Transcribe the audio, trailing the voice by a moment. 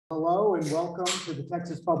Hello and welcome to the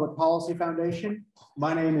Texas Public Policy Foundation.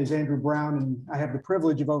 My name is Andrew Brown and I have the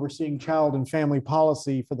privilege of overseeing child and family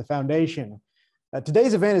policy for the foundation.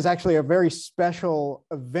 Today's event is actually a very special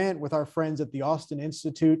event with our friends at the Austin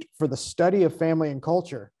Institute for the Study of Family and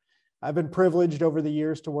Culture. I've been privileged over the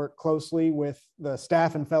years to work closely with the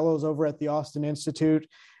staff and fellows over at the Austin Institute,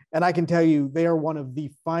 and I can tell you they are one of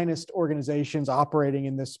the finest organizations operating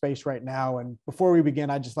in this space right now. And before we begin,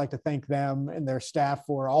 I'd just like to thank them and their staff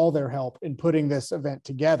for all their help in putting this event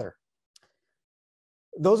together.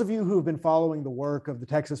 Those of you who have been following the work of the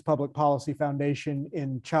Texas Public Policy Foundation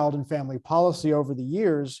in child and family policy over the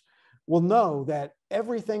years will know that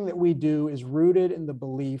everything that we do is rooted in the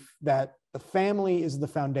belief that the family is the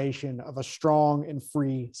foundation of a strong and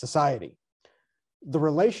free society. The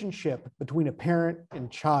relationship between a parent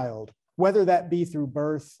and child, whether that be through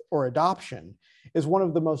birth or adoption, is one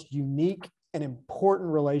of the most unique and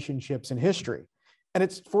important relationships in history. And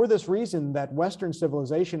it's for this reason that Western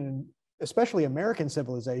civilization, and especially American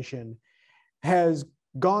civilization, has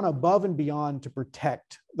gone above and beyond to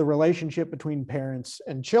protect the relationship between parents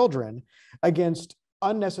and children against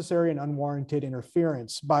unnecessary and unwarranted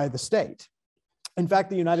interference by the state. In fact,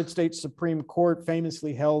 the United States Supreme Court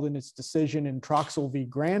famously held in its decision in Troxel v.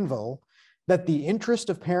 Granville that the interest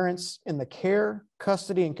of parents in the care,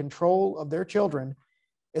 custody, and control of their children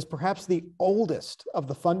is perhaps the oldest of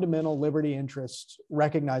the fundamental liberty interests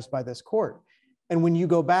recognized by this court. And when you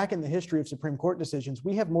go back in the history of Supreme Court decisions,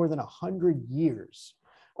 we have more than 100 years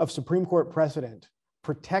of Supreme Court precedent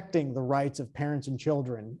protecting the rights of parents and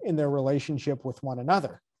children in their relationship with one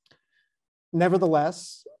another.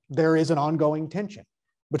 Nevertheless, there is an ongoing tension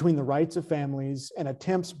between the rights of families and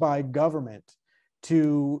attempts by government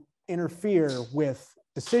to interfere with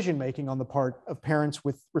decision-making on the part of parents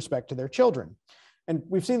with respect to their children. And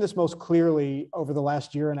we've seen this most clearly over the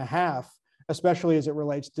last year and a half, especially as it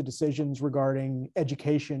relates to decisions regarding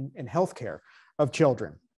education and healthcare of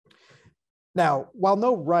children. Now, while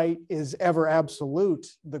no right is ever absolute,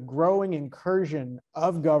 the growing incursion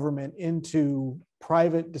of government into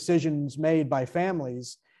private decisions made by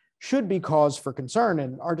families should be cause for concern.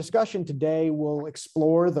 And our discussion today will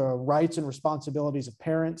explore the rights and responsibilities of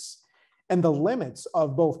parents and the limits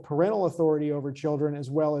of both parental authority over children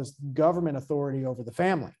as well as government authority over the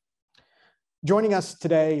family. Joining us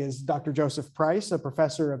today is Dr. Joseph Price, a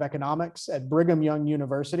professor of economics at Brigham Young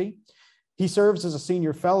University. He serves as a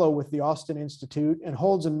senior fellow with the Austin Institute and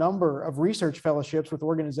holds a number of research fellowships with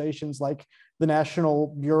organizations like the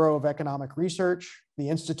National Bureau of Economic Research, the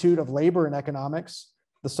Institute of Labor and Economics,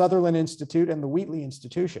 the Sutherland Institute, and the Wheatley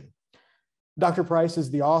Institution. Dr. Price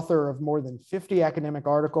is the author of more than 50 academic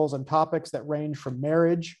articles on topics that range from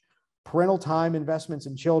marriage, parental time investments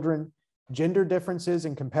in children, gender differences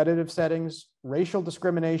in competitive settings, racial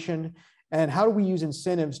discrimination, and how do we use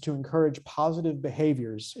incentives to encourage positive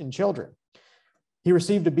behaviors in children. He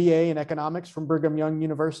received a BA in economics from Brigham Young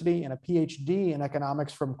University and a PhD in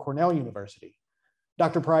economics from Cornell University.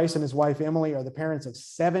 Dr. Price and his wife, Emily, are the parents of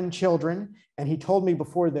 7 children, and he told me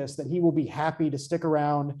before this that he will be happy to stick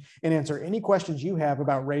around and answer any questions you have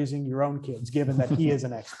about raising your own kids, given that he is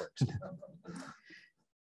an expert.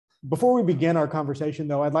 Before we begin our conversation,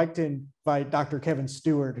 though, I'd like to invite Dr. Kevin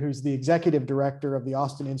Stewart, who's the executive director of the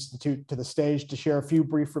Austin Institute, to the stage to share a few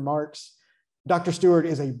brief remarks. Dr. Stewart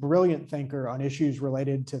is a brilliant thinker on issues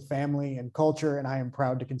related to family and culture, and I am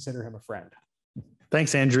proud to consider him a friend.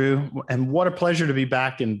 Thanks, Andrew. And what a pleasure to be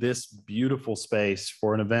back in this beautiful space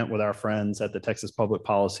for an event with our friends at the Texas Public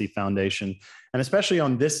Policy Foundation, and especially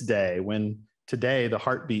on this day when today the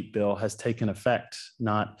heartbeat bill has taken effect,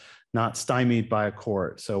 not stymied by a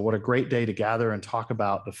court. So what a great day to gather and talk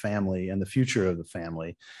about the family and the future of the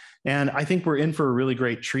family. And I think we're in for a really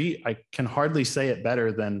great treat. I can hardly say it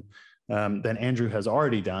better than Andrew has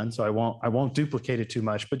already done, so I won't duplicate it too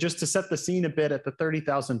much. But just to set the scene a bit at the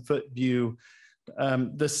 30,000-foot view,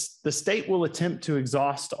 the state will attempt to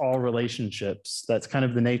exhaust all relationships. That's kind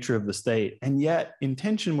of the nature of the state. And yet, in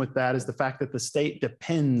tension with that is the fact that the state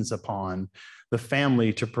depends upon the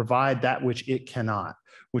family to provide that which it cannot,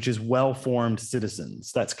 which is well-formed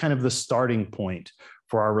citizens. That's kind of the starting point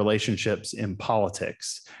for our relationships in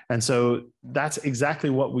politics. And so that's exactly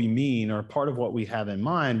what we mean, or part of what we have in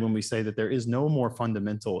mind when we say that there is no more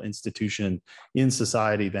fundamental institution in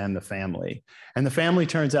society than the family. And the family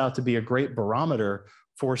turns out to be a great barometer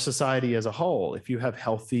for society as a whole. If you have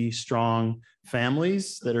healthy, strong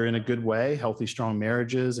families that are in a good way, healthy, strong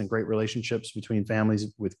marriages and great relationships between families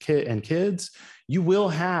with kids, you will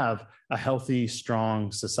have a healthy,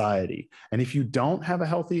 strong society. And if you don't have a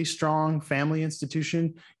healthy, strong family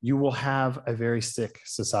institution, you will have a very sick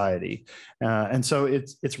society. And so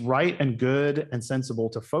it's right and good and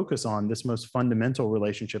sensible to focus on this most fundamental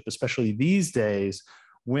relationship, especially these days,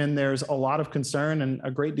 when there's a lot of concern and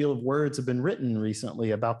a great deal of words have been written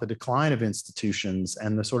recently about the decline of institutions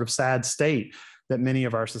and the sort of sad state that many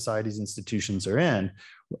of our society's institutions are in.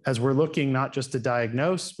 As we're looking not just to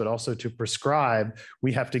diagnose, but also to prescribe,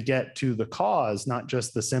 we have to get to the cause, not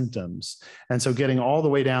just the symptoms. And so getting all the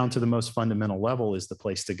way down to the most fundamental level is the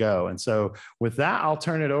place to go. And so with that, I'll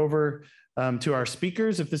turn it over to our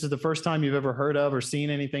speakers. If this is the first time you've ever heard of or seen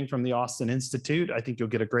anything from the Austin Institute, I think you'll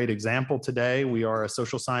get a great example today. We are a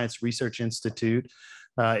social science research institute.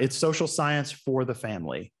 It's social science for the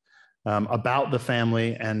family, about the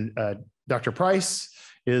family. And Dr. Price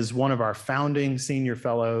is one of our founding senior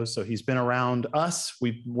fellows. So he's been around us.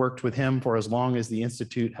 We've worked with him for as long as the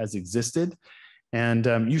Institute has existed. And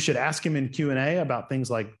you should ask him in Q&A about things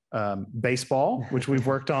like baseball, which we've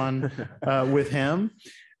worked on with him.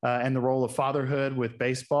 And the role of fatherhood with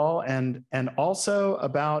baseball, and also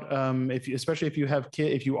about especially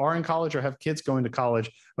if you are in college or have kids going to college,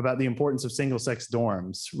 about the importance of single-sex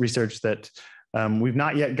dorms, research that we've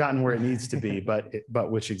not yet gotten where it needs to be,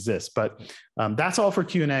 but which exists. But that's all for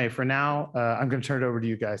Q&A. For now, I'm going to turn it over to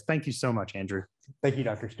you guys. Thank you so much, Andrew. Thank you,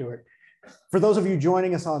 Dr. Stewart. For those of you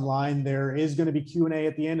joining us online, there is going to be Q&A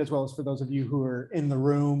at the end, as well as for those of you who are in the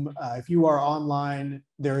room. If you are online,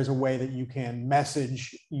 there is a way that you can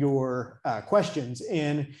message your questions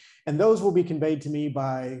in, and those will be conveyed to me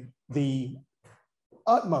by the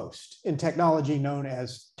utmost in technology known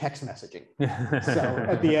as text messaging. So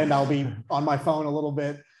at the end, I'll be on my phone a little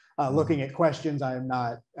bit, looking at questions. I am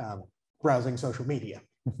not browsing social media.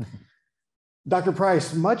 Dr.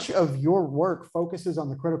 Price, much of your work focuses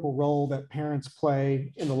on the critical role that parents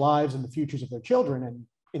play in the lives and the futures of their children. And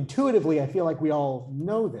intuitively, I feel like we all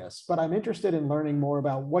know this, but I'm interested in learning more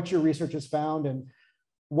about what your research has found and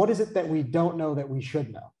what is it that we don't know that we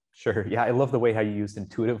should know? Sure. Yeah, I love the way how you used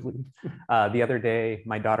intuitively. The other day,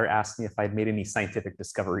 my daughter asked me if I'd made any scientific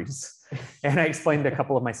discoveries. And I explained a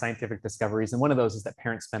couple of my scientific discoveries. And one of those is that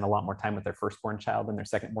parents spend a lot more time with their firstborn child than their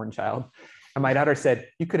secondborn child. And my daughter said,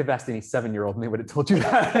 you could have asked any 7-year-old and they would have told you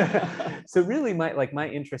that. So really my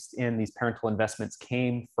interest in these parental investments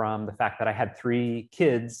came from the fact that I had 3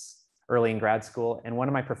 kids early in grad school. And one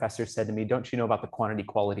of my professors said to me, don't you know about the quantity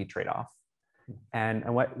quality trade-off? And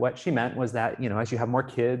what she meant was that, as you have more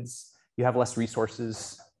kids, you have less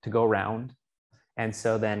resources to go around. And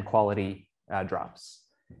so then quality drops.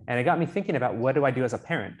 And it got me thinking about, what do I do as a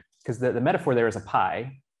parent? Because the metaphor there is a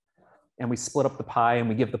pie, and we split up the pie and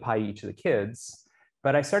we give the pie to each of the kids.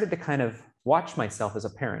 But I started to kind of watch myself as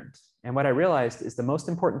a parent. And what I realized is the most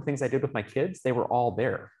important things I did with my kids, they were all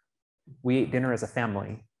there. We ate dinner as a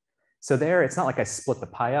family. So there, it's not like I split the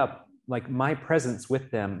pie up. Like my presence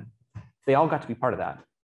with them, they all got to be part of that.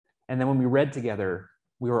 And then when we read together,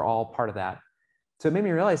 we were all part of that. So it made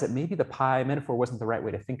me realize that maybe the pie metaphor wasn't the right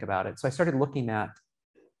way to think about it. So I started looking at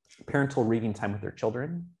parental reading time with their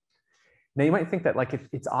children. Now you might think that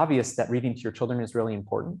it's obvious that reading to your children is really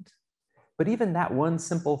important, but even that one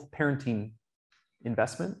simple parenting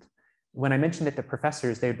investment, when I mentioned it to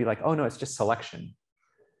professors, they would be like, oh no, it's just selection.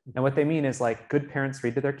 And what they mean is good parents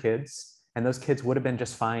read to their kids, and those kids would have been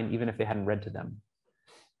just fine even if they hadn't read to them.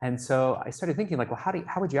 And so I started thinking well,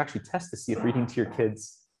 how would you actually test to see if reading to your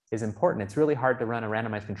kids is important? It's really hard to run a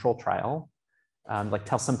randomized control trial,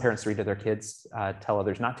 tell some parents to read to their kids, tell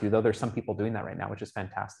others not to, though there's some people doing that right now, which is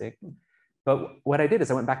fantastic. But what I did is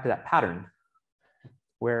I went back to that pattern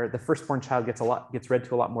where the firstborn child gets read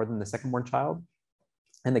to a lot more than the secondborn child.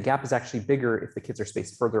 And the gap is actually bigger if the kids are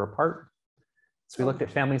spaced further apart. So we looked at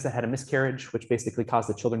families that had a miscarriage, which basically caused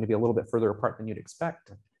the children to be a little bit further apart than you'd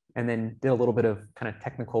expect, and then did a little bit of kind of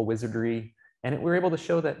technical wizardry. And we were able to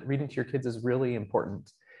show that reading to your kids is really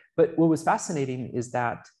important. But what was fascinating is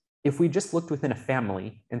that if we just looked within a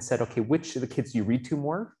family and said, okay, which of the kids do you read to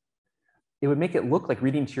more? It would make it look like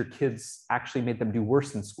reading to your kids actually made them do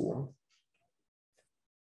worse in school.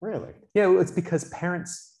 Really? Yeah, well, it's because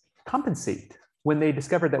parents compensate. When they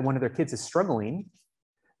discover that one of their kids is struggling,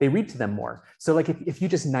 they read to them more. So if you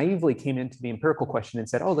just naively came into the empirical question and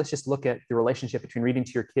said, oh, let's just look at the relationship between reading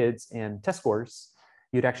to your kids and test scores,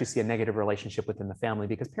 you'd actually see a negative relationship within the family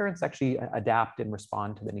because parents actually adapt and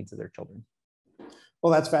respond to the needs of their children.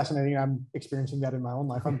 Well, that's fascinating. I'm experiencing that in my own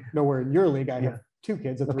life. I'm nowhere in your league. I have 2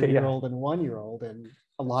 kids, a 3-year-old and 1-year-old. And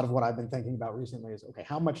a lot of what I've been thinking about recently is, okay,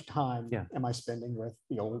 how much time am I spending with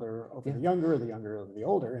the older over the younger, or the younger over the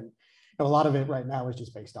older? And a lot of it right now is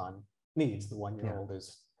just based on needs. The 1-year-old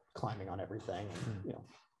is climbing on everything, and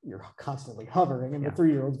you're constantly hovering, and the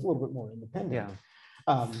 3-year-old's a little bit more independent.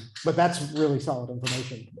 But that's really solid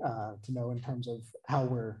information to know in terms of how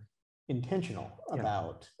we're intentional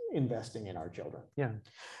about investing in our children.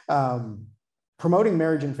 Promoting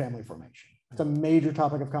marriage and family formation. It's a major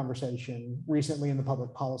topic of conversation recently in the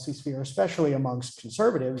public policy sphere, especially amongst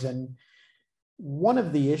conservatives. And one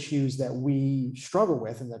of the issues that we struggle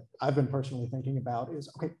with, and that I've been personally thinking about,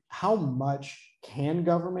 is, okay, how much can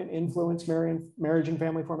government influence marriage and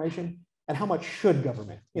family formation? And how much should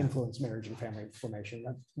government influence marriage and family formation?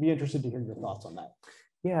 I'd be interested to hear your thoughts on that.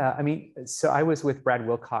 Yeah, I mean, so I was with Brad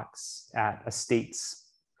Wilcox at Estates.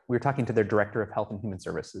 We were talking to their director of Health and Human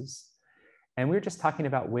Services. And we were just talking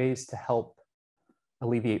about ways to help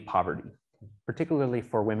alleviate poverty, particularly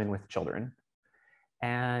for women with children.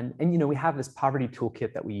 And we have this poverty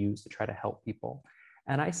toolkit that we use to try to help people.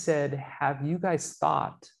 And I said, have you guys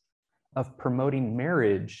thought of promoting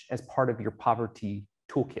marriage as part of your poverty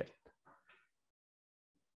toolkit?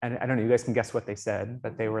 And I don't know, you guys can guess what they said,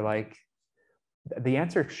 but they were like, the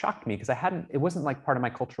answer shocked me because it wasn't like part of my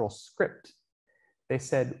cultural script. They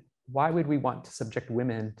said, why would we want to subject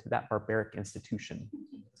women to that barbaric institution?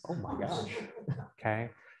 Oh my gosh. Okay.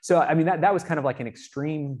 So, I mean, that was kind of like an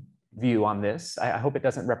extreme view on this. I hope it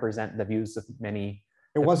doesn't represent the views of many.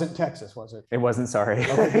 It wasn't Texas, was it? It wasn't, sorry.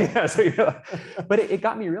 Okay. But it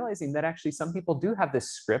got me realizing that actually some people do have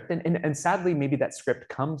this script. And sadly, maybe that script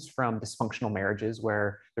comes from dysfunctional marriages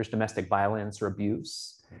where there's domestic violence or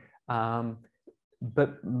abuse.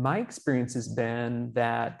 But my experience has been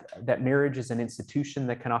that marriage is an institution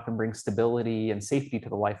that can often bring stability and safety to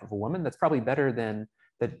the life of a woman. That's probably better than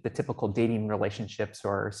the typical dating relationships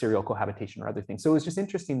or serial cohabitation or other things. So it was just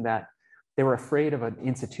interesting that they were afraid of an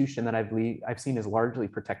institution that I've seen as largely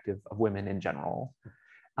protective of women in general.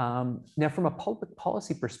 Now, from a public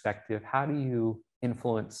policy perspective, how do you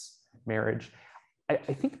influence marriage? I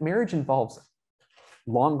think marriage involves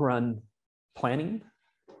long-run planning,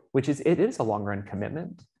 which is, it is a long-run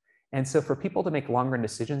commitment. And so for people to make long-run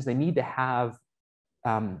decisions, they need to have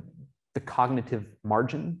the cognitive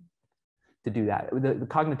margin to do that, the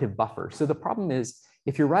cognitive buffer. So the problem is,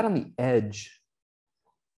 if you're right on the edge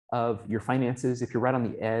of your finances, if you're right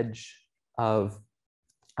on the edge of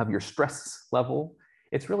your stress level,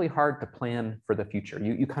 it's really hard to plan for the future.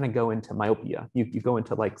 You kind of go into myopia. You go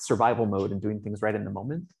into like survival mode and doing things right in the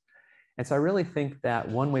moment. And so I really think that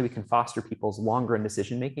one way we can foster people's longer run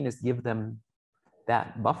decision making is give them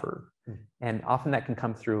that buffer. And often that can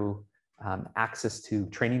come through access to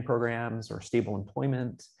training programs or stable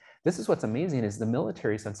employment. This is what's amazing, is the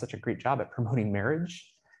military has done such a great job at promoting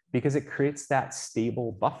marriage because it creates that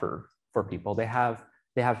stable buffer for people. They have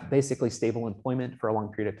basically stable employment for a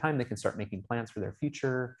long period of time. They can start making plans for their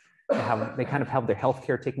future. They kind of have their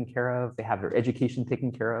healthcare taken care of. They have their education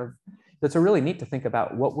taken care of. That's really neat to think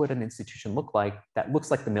about, what would an institution look like that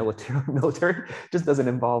looks like the military just doesn't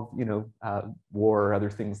involve, war or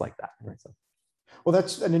other things like that. Right? So. Well,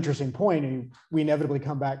 that's an interesting point. And we inevitably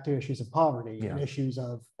come back to issues of poverty and issues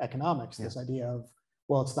of economics, this idea of,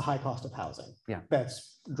 well, it's the high cost of housing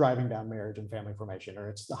that's driving down marriage and family formation, or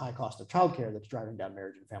it's the high cost of childcare that's driving down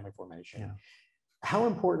marriage and family formation. How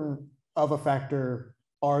important of a factor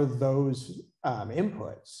are those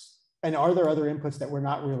inputs? And are there other inputs that we're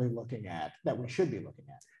not really looking at that we should be looking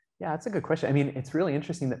at? Yeah, that's a good question. I mean, it's really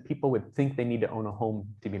interesting that people would think they need to own a home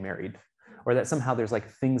to be married, or that somehow there's like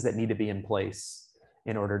things that need to be in place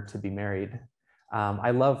in order to be married. I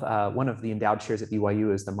love one of the endowed chairs at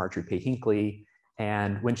BYU is the Marjorie Pay Hinckley.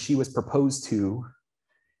 And when she was proposed to,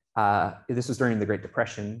 this was during the Great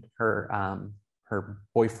Depression, her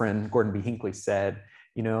boyfriend, Gordon B. Hinckley, said,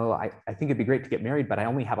 I think it'd be great to get married, but I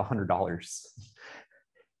only have $100.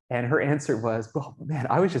 And her answer was, well, man,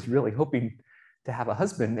 I was just really hoping to have a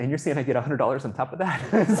husband, and you're saying I get $100 on top of that.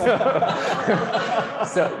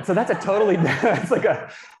 so that's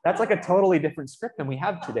like a totally different script than we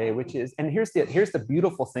have today, which is, and here's the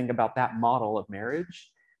beautiful thing about that model of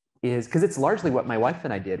marriage, is because it's largely what my wife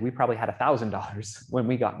and I did. We probably had $1,000 when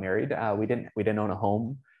we got married. We didn't own a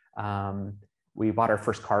home. We bought our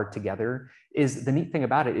first car together. Is the neat thing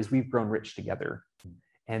about it is we've grown rich together.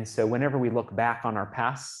 And so whenever we look back on our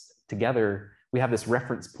past together, we have this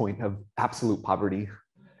reference point of absolute poverty.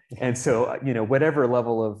 And so, whatever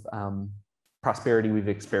level of prosperity we've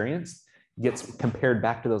experienced gets compared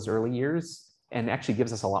back to those early years and actually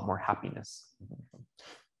gives us a lot more happiness.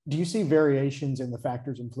 Do you see variations in the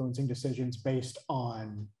factors influencing decisions based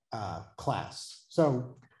on class?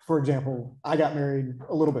 So for example, I got married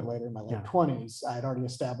a little bit later in my late Yeah. 20s. I had already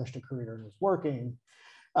established a career and was working.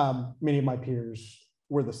 Many of my peers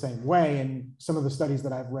were the same way. And some of the studies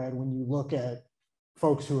that I've read, when you look at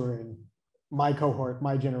folks who are in my cohort,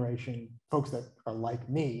 my generation, folks that are like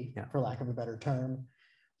me, Yeah. for lack of a better term,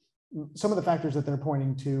 some of the factors that they're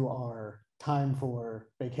pointing to are time for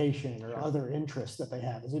vacation or other interests that they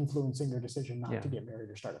have is influencing their decision not to get married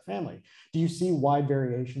or start a family. Do you see wide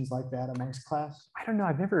variations like that amongst class? I don't know.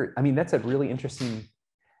 I mean, that's a really interesting,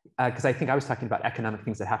 because I think I was talking about economic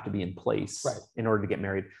things that have to be in place in order to get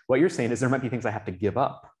married. What you're saying is there might be things I have to give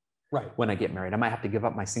up when I get married. I might have to give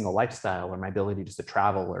up my single lifestyle or my ability just to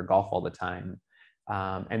travel or golf all the time.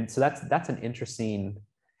 And so that's an interesting,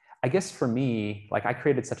 I guess for me, like I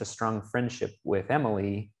created such a strong friendship with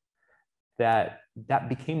Emily that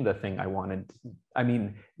became the thing I wanted. I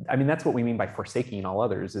mean, that's what we mean by forsaking all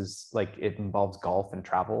others, is like it involves golf and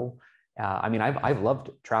travel. I mean, I've loved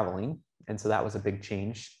traveling. And so that was a big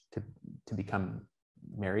change to become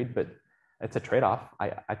married, but it's a trade-off.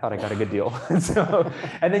 I thought I got a good deal. So,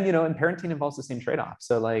 and then, and parenting involves the same trade-off.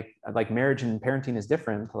 So like marriage and parenting is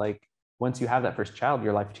different. Like once you have that first child,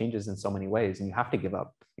 your life changes in so many ways and you have to give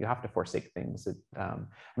up, you have to forsake things. I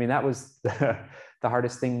mean, that was the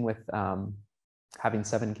hardest thing with having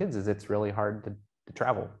 7 kids is it's really hard to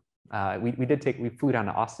travel. We flew down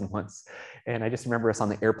to Austin once, and I just remember us on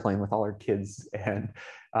the airplane with all our kids, and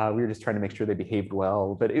we were just trying to make sure they behaved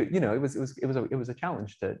well. But it was a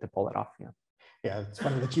challenge to pull that off. Yeah. Yeah, it's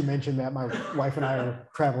funny that you mentioned that. My wife and I are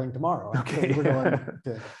traveling tomorrow. Okay. We're going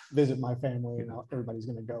to visit my family, and everybody's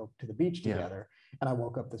going to go to the beach together. Yeah. And I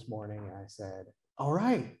woke up this morning and I said, "All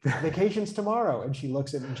right, vacation's tomorrow." And she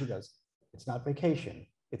looks at me and she goes, "It's not vacation.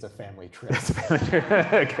 It's a family trip."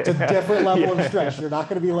 Okay. It's a different level of stress. You're not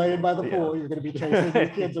going to be laying by the pool. You're going to be chasing your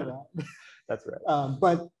kids around. That's right.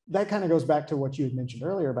 But that kind of goes back to what you had mentioned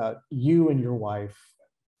earlier about you and your wife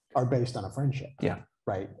are based on a friendship. Yeah.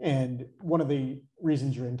 Right. And one of the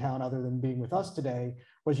reasons you're in town, other than being with us today,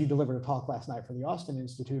 was you delivered a talk last night for the Austin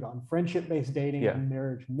Institute on friendship-based dating and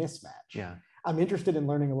marriage mismatch. Yeah. I'm interested in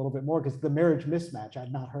learning a little bit more because the marriage mismatch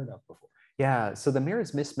I'd not heard of before. Yeah. So the marriage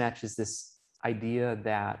mismatch is this idea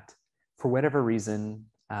that for whatever reason,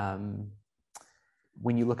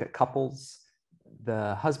 when you look at couples,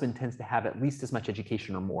 the husband tends to have at least as much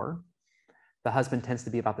education or more. The husband tends to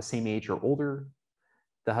be about the same age or older.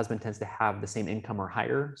 The husband tends to have the same income or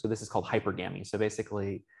higher. So this is called hypergamy. So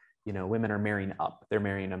basically, women are marrying up. They're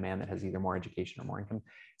marrying a man that has either more education or more income.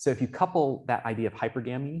 So if you couple that idea of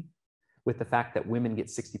hypergamy with the fact that women get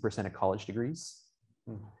 60% of college degrees,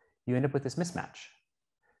 you end up with this mismatch.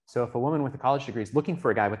 So if a woman with a college degree is looking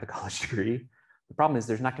for a guy with a college degree, the problem is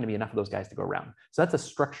there's not going to be enough of those guys to go around. So that's a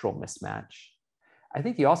structural mismatch. I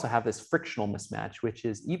think you also have this frictional mismatch, which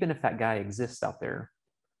is even if that guy exists out there,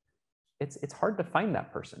 it's hard to find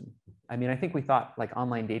that person. I mean, I think we thought like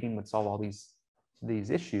online dating would solve all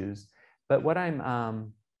these issues, but what I've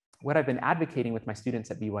been advocating with my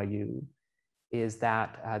students at BYU is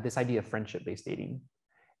that this idea of friendship-based dating.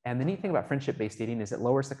 And the neat thing about friendship-based dating is it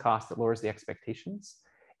lowers the cost, it lowers the expectations.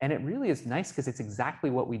 And it really is nice because it's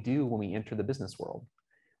exactly what we do when we enter the business world.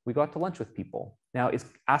 We go out to lunch with people. Now, is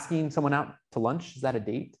asking someone out to lunch, is that a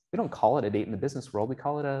date? We don't call it a date in the business world. We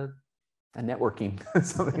call it a networking.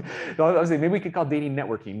 Something. I was saying, maybe we could call dating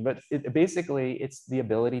networking, but basically it's the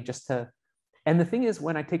ability just to, and the thing is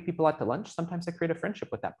when I take people out to lunch, sometimes I create a friendship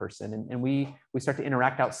with that person and we start to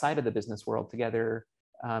interact outside of the business world together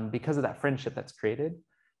because of that friendship that's created.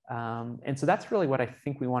 And so that's really what I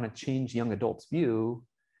think we want to change young adults' view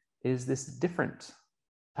is this different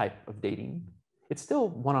type of dating. It's still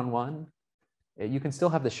one-on-one. You can still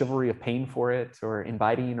have the chivalry of paying for it or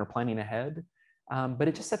inviting or planning ahead. But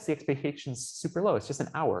it just sets the expectations super low. It's just an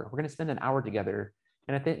hour. We're going to spend an hour together.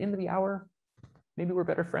 And at the end of the hour, maybe we're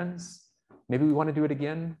better friends. Maybe we want to do it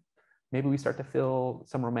again. Maybe we start to feel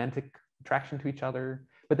some romantic attraction to each other.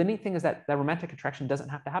 But the neat thing is that romantic attraction doesn't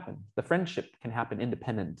have to happen. The friendship can happen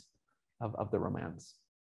independent of the romance.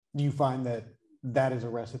 Do you find that is a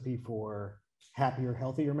recipe for happier,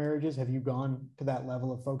 healthier marriages? Have you gone to that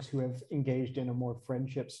level of folks who have engaged in a more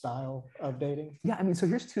friendship style of dating? Yeah, I mean, so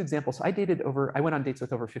here's 2 examples. So I went on dates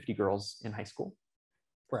with over 50 girls in high school.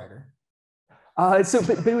 Bragger.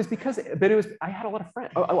 But it was because, I had a lot of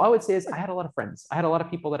friends. I would say is I had a lot of friends. I had a lot of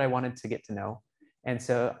people that I wanted to get to know. And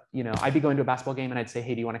so, I'd be going to a basketball game and I'd say,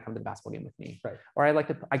 hey, do you want to come to the basketball game with me? Right. Or I like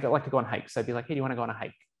to go on hikes. So I'd be like, hey, do you want to go on a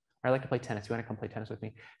hike? Or I like to play tennis. You want to come play tennis with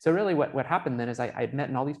me? So really what happened then is I'd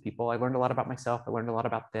met all these people. I learned a lot about myself. I learned a lot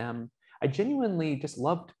about them. I genuinely just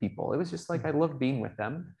loved people. It was just like, I loved being with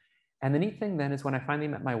them. And the neat thing then is when I finally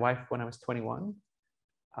met my wife when I was 21,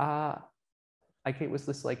 Like it was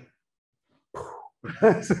this like, so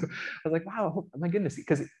I was like, wow, my goodness.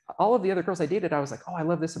 Because all of the other girls I dated, I was like, oh, I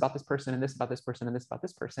love this about this person and this about this person and this about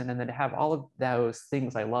this person. And then to have all of those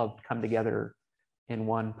things I loved come together in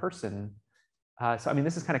one person. So, I mean,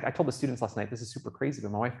 this is kind of, I told the students last night, this is super crazy,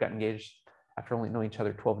 but my wife got engaged after only knowing each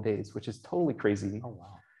other 12 days, which is totally crazy. Oh,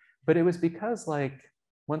 wow. But it was because like,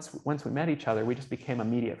 once we met each other, we just became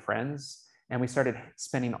immediate friends and we started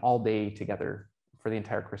spending all day together for the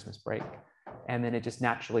entire Christmas break. And then it just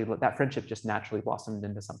naturally, that friendship just naturally blossomed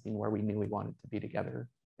into something where we knew we wanted to be together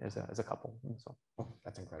as a couple. And so, oh,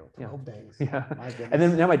 that's incredible. 12 days. Yeah. My goodness. And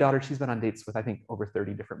then now my daughter, she's been on dates with, I think, over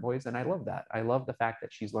 30 different boys. And I love that. I love the fact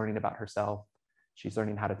that she's learning about herself. She's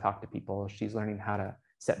learning how to talk to people. She's learning how to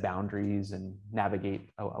set boundaries and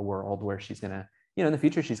navigate a world where she's going to, in the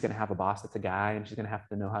future, she's going to have a boss that's a guy, and she's going to have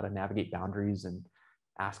to know how to navigate boundaries and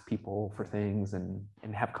ask people for things and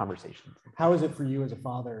have conversations. How is it for you as a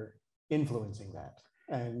father influencing that?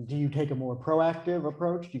 And do you take a more proactive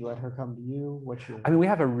approach? Do you let her come to you? What's your? I mean, we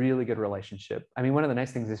have a really good relationship. I mean, one of the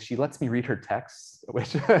nice things is she lets me read her texts,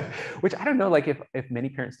 which I don't know, like if many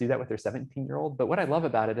parents do that with their 17-year-old, but what I love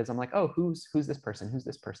about it is I'm like, oh, who's this person? Who's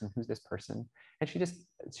this person? Who's this person? And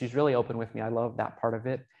she's really open with me. I love that part of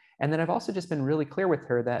it. And then I've also just been really clear with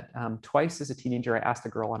her that twice as a teenager, I asked a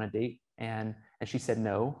girl on a date and she said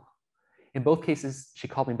no. In both cases, she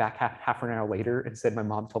called me back half an hour later and said, my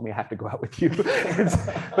mom told me I have to go out with you.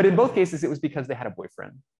 But in both cases, it was because they had a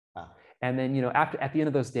boyfriend. Wow. And then, at the end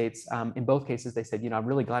of those dates, in both cases, they said, I'm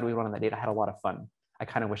really glad we went on that date. I had a lot of fun. I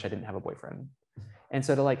kind of wish I didn't have a boyfriend. And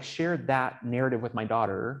so to like share that narrative with my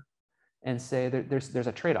daughter and say there's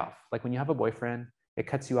a trade-off. Like when you have a boyfriend, it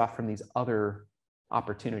cuts you off from these other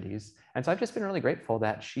opportunities. And so I've just been really grateful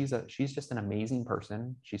that she's just an amazing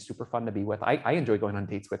person. She's super fun to be with. I enjoy going on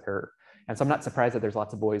dates with her. And so I'm not surprised that there's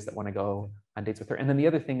lots of boys that want to go on dates with her. And then the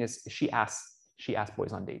other thing is she asks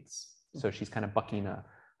boys on dates. So she's kind of bucking a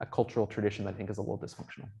cultural tradition that I think is a little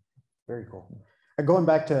dysfunctional. Very cool. Going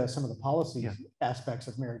back to some of the policy aspects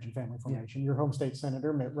of marriage and family formation, your home state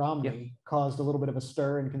senator, Mitt Romney, caused a little bit of a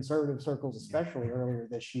stir in conservative circles, especially earlier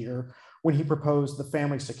this year, when he proposed the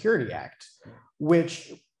Family Security Act,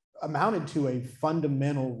 which amounted to a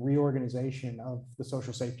fundamental reorganization of the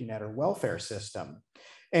social safety net or welfare system.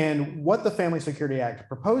 And what the Family Security Act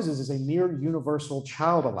proposes is a near universal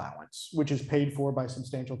child allowance, which is paid for by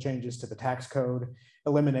substantial changes to the tax code,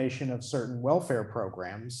 elimination of certain welfare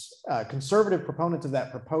programs. Conservative proponents of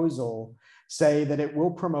that proposal say that it will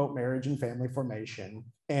promote marriage and family formation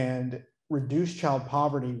and reduce child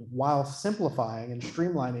poverty while simplifying and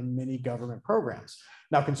streamlining many government programs.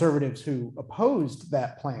 Now, conservatives who opposed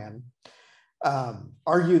that plan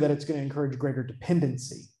argue that it's going to encourage greater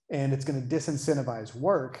dependency and it's going to disincentivize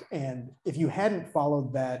work. And if you hadn't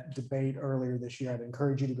followed that debate earlier this year, I'd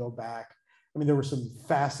encourage you to go back. I mean, there were some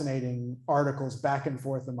fascinating articles back and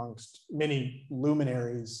forth amongst many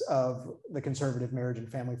luminaries of the conservative marriage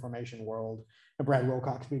and family formation world, and Brad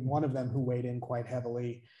Wilcox being one of them who weighed in quite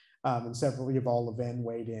heavily. And several Yuval Levin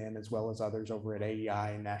weighed in, as well as others over at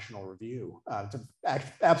AEI and National Review. It's an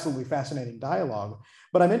absolutely fascinating dialogue.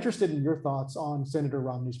 But I'm interested in your thoughts on Senator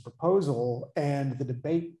Romney's proposal and the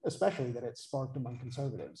debate, especially that it sparked among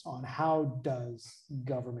conservatives, on how does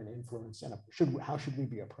government influence and how should we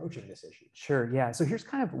be approaching this issue? Sure, yeah. So here's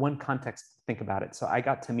kind of one context to think about it. So I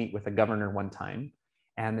got to meet with a governor one time,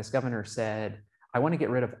 and this governor said, I want to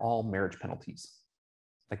get rid of all marriage penalties.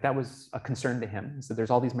 Like that was a concern to him. So there's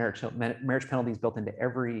all these marriage penalties built into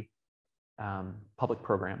every public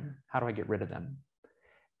program. How do I get rid of them?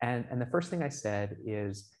 And the first thing I said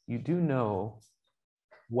is, you do know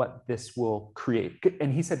what this will create.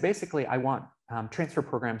 And he said, basically, I want transfer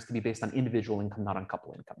programs to be based on individual income, not on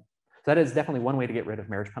couple income. So that is definitely one way to get rid of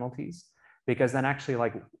marriage penalties, because then actually,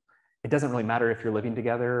 like, it doesn't really matter if you're living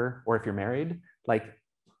together or if you're married. Like,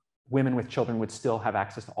 women with children would still have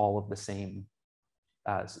access to all of the same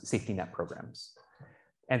safety net programs.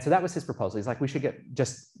 And so that was his proposal. He's like, we should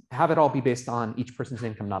just have it all be based on each person's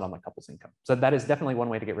income, not on the couple's income. So that is definitely one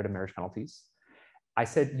way to get rid of marriage penalties. I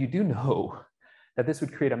said, you do know that this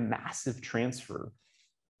would create a massive transfer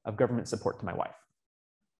of government support to my wife.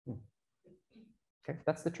 Okay,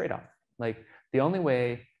 that's the trade-off. Like the only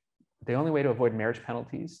way to avoid marriage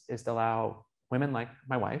penalties is to allow women like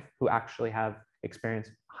my wife, who actually have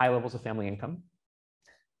experienced high levels of family income,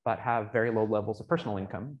 but have very low levels of personal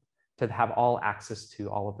income, to have all access to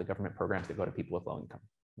all of the government programs that go to people with low income.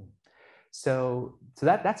 So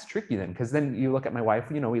that's tricky then, because then you look at my wife,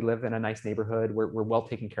 we live in a nice neighborhood, we're well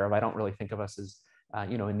taken care of. I don't really think of us as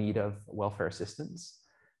in need of welfare assistance,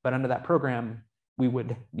 but under that program, we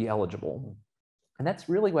would be eligible. And that's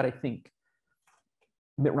really what I think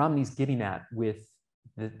Mitt Romney's getting at with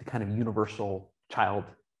the kind of universal child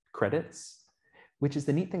credits, which is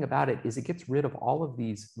the neat thing about it is it gets rid of all of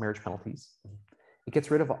these marriage penalties. It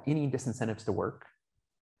gets rid of any disincentives to work.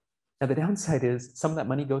 Now, the downside is some of that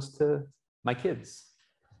money goes to my kids.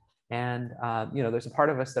 And, there's a part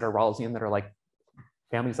of us that are Rawlsian that are like,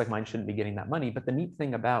 families like mine shouldn't be getting that money. But the neat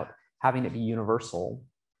thing about having it be universal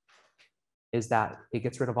is that it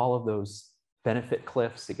gets rid of all of those benefit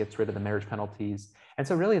cliffs. It gets rid of the marriage penalties. And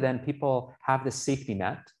so really then people have this safety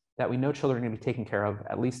net that we know children are going to be taken care of,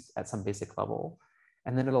 at least at some basic level.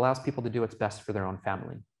 And then it allows people to do what's best for their own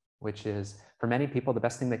family, which is for many people, the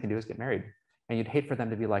best thing they can do is get married. And you'd hate for them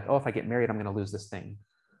to be like, oh, if I get married, I'm going to lose this thing.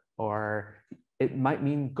 Or it might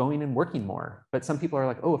mean going and working more. But some people are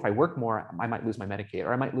like, oh, if I work more, I might lose my Medicaid,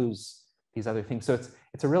 or I might lose these other things. So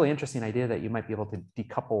it's a really interesting idea that you might be able to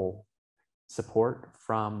decouple support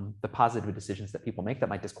from the positive decisions that people make that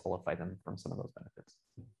might disqualify them from some of those benefits.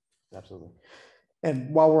 Absolutely.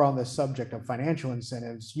 And while we're on this subject of financial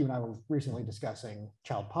incentives, you and I were recently discussing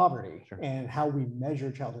child poverty and how we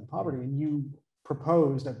measure childhood poverty. And you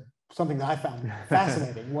proposed something that I found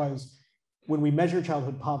fascinating was when we measure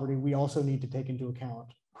childhood poverty, we also need to take into account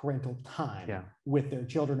parental time with their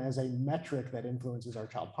children as a metric that influences our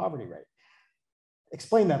child poverty rate.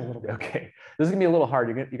 Explain that a little bit. Okay, this is gonna be a little hard.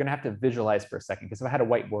 You're gonna have to visualize for a second, because if I had a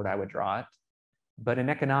whiteboard, I would draw it. But in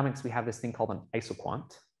economics, we have this thing called an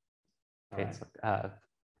isoquant. Okay, right.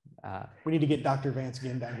 We need to get Dr. Vance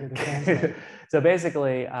again down here to translate. So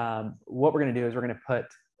basically, what we're gonna do is we're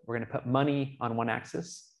gonna put money on one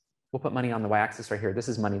axis. We'll put money on the y-axis right here. This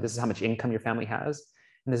is money. This is how much income your family has,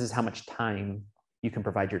 and this is how much time you can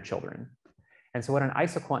provide your children. And so what an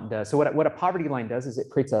isoquant does, so what a poverty line does is it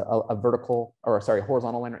creates a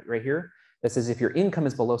horizontal line right here that says if your income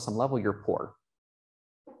is below some level, you're poor.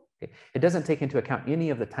 Okay. It doesn't take into account any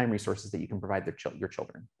of the time resources that you can provide your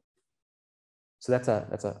children. So that's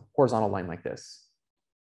a horizontal line like this.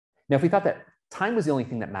 Now, if we thought that time was the only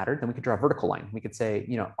thing that mattered, then we could draw a vertical line. We could say,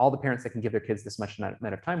 all the parents that can give their kids this much amount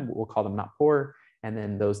of time, we'll call them not poor. And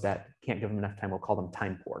then those that can't give them enough time, we'll call them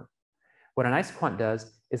time poor. What an isoquant does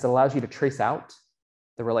is it allows you to trace out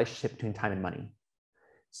the relationship between time and money.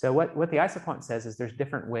 So what the isoquant says is there's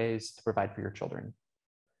different ways to provide for your children.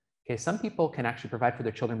 Okay, some people can actually provide for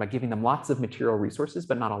their children by giving them lots of material resources,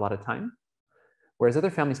 but not a lot of time. Whereas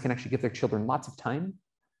other families can actually give their children lots of time,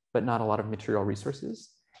 but not a lot of material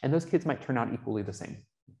resources. And those kids might turn out equally the same.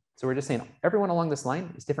 So we're just saying everyone along this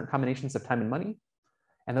line is different combinations of time and money,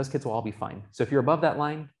 and those kids will all be fine. So if you're above that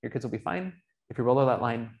line, your kids will be fine. If you're below that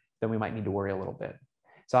line, then we might need to worry a little bit.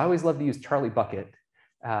 So I always love to use Charlie Bucket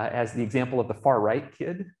as the example of the far right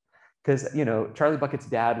kid, because Charlie Bucket's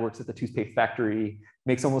dad works at the toothpaste factory,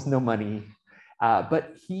 makes almost no money,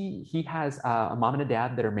 but he has a mom and a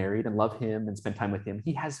dad that are married and love him and spend time with him.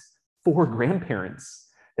 He has 4 grandparents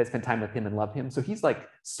that spend time with him and love him. So he's like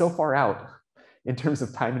so far out in terms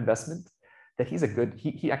of time investment that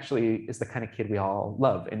he actually is the kind of kid we all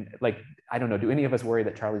love. And like, I don't know, do any of us worry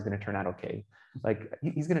that Charlie's going to turn out okay? Like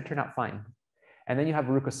he's going to turn out fine. And then you have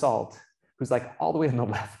Veruca Salt, who's like all the way on the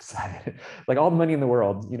left side, like all the money in the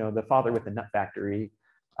world, the father with the nut factory,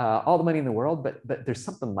 all the money in the world, but there's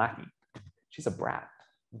something lacking. She's a brat.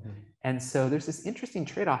 Mm-hmm. And so there's this interesting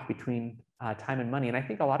trade-off between time and money. And I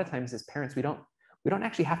think a lot of times as parents, we don't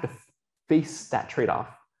actually have to face that trade-off.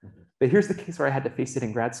 Mm-hmm. But here's the case where I had to face it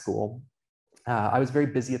in grad school. I was very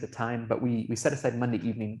busy at the time, but we set aside Monday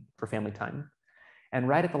evening for family time. And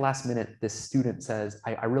right at the last minute, this student says,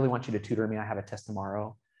 I really want you to tutor me. I have a test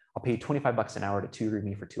tomorrow. I'll pay you $25 an hour to tutor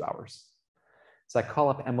me for 2 hours. So I call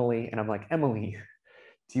up Emily and I'm like, Emily,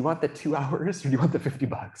 do you want the 2 hours or do you want the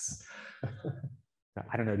 $50?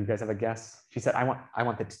 I don't know. Do you guys have a guess? She said, I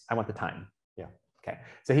want the time. Yeah. Okay.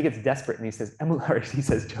 So he gets desperate and he says, he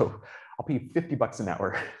says, Joe, I'll pay you $50 an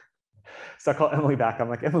hour. So I call Emily back. I'm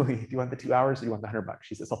like, Emily, do you want the 2 hours or do you want the $100?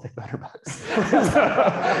 She says, I'll take the $100.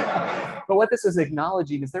 But what this is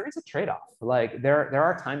acknowledging is there is a trade-off. Like there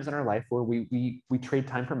are times in our life where we trade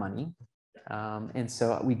time for money. And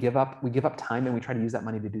so we give up time and we try to use that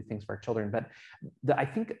money to do things for our children. But I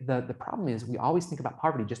think the problem is we always think about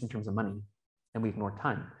poverty just in terms of money and we ignore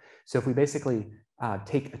time. So if we basically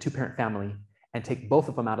take a 2-parent family and take both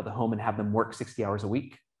of them out of the home and have them work 60 hours a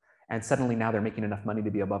week, and suddenly now they're making enough money to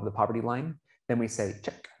be above the poverty line, then we say,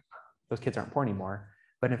 check, those kids aren't poor anymore.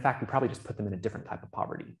 But in fact, we probably just put them in a different type of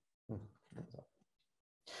poverty.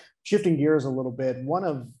 Shifting gears a little bit, one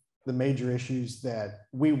of the major issues that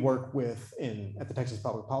we work with at the Texas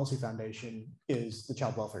Public Policy Foundation is the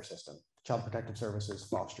child welfare system, child protective services,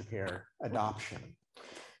 foster care, adoption.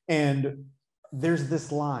 And there's this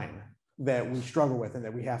line that we struggle with and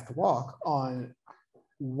that we have to walk on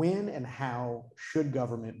when and how should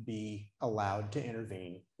government be allowed to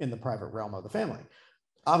intervene in the private realm of the family?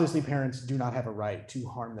 Obviously, parents do not have a right to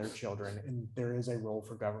harm their children, and there is a role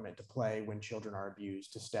for government to play when children are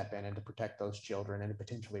abused, to step in and to protect those children and to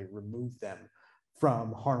potentially remove them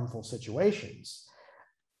from harmful situations.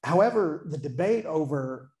 However, the debate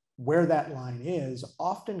over where that line is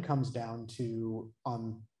often comes down to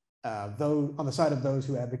on the side of those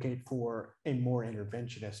who advocate for a more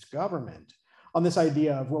interventionist government, on this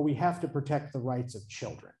idea of, well, we have to protect the rights of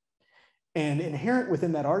children. And inherent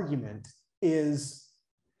within that argument is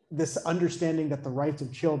this understanding that the rights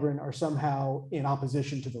of children are somehow in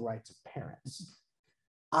opposition to the rights of parents.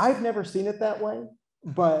 I've never seen it that way,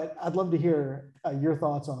 but I'd love to hear your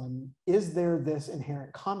thoughts on, is there this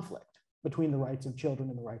inherent conflict between the rights of children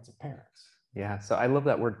and the rights of parents? Yeah, so I love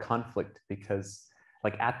that word conflict, because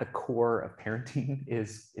like at the core of parenting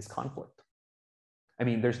is conflict. I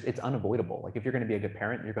mean, it's unavoidable. Like if you're going to be a good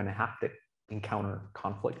parent, you're going to have to encounter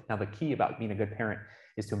conflict. Now, the key about being a good parent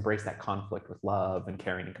is to embrace that conflict with love and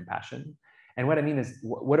caring and compassion. And what I mean is,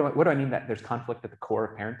 what do I mean that there's conflict at the core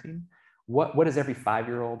of parenting? What does every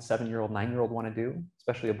 5-year-old, 7-year-old, 9-year-old want to do,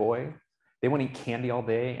 especially a boy? They want to eat candy all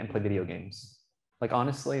day and play video games. Like,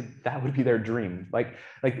 honestly, that would be their dream. Like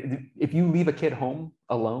if you leave a kid home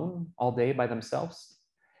alone all day by themselves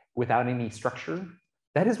without any structure,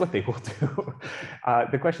 that is what they will do.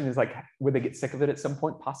 The question is, like, would they get sick of it at some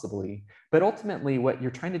point? Possibly. But ultimately, what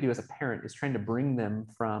you're trying to do as a parent is trying to bring them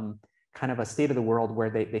from kind of a state of the world where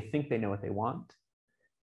they think they know what they want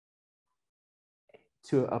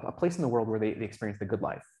to a place in the world where they experience the good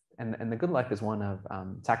life. And the good life is one of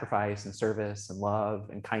sacrifice and service and love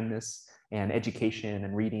and kindness and education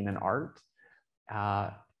and reading and art.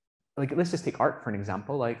 Like, let's just take art for an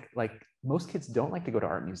example. Like most kids don't like to go to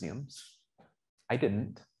art museums. I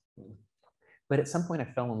didn't, but at some point I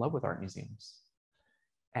fell in love with art museums.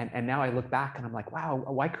 And now I look back and I'm like, wow,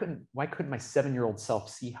 why couldn't my 7-year-old self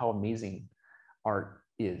see how amazing art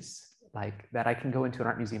is? Like, that I can go into an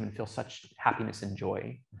art museum and feel such happiness and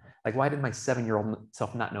joy. Like, why did my 7-year-old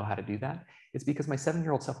self not know how to do that? It's because my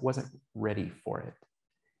 7-year-old self wasn't ready for it.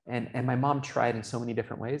 And my mom tried in so many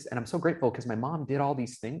different ways. And I'm so grateful because my mom did all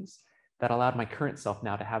these things that allowed my current self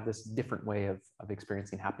now to have this different way of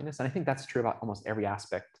experiencing happiness. And I think that's true about almost every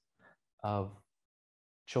aspect of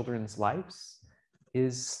children's lives.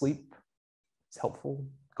 Is sleep is helpful.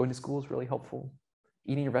 Going to school is really helpful.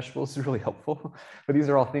 Eating your vegetables is really helpful. But these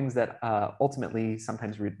are all things that ultimately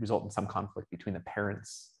sometimes result in some conflict between the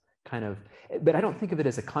parents, kind of. But I don't think of it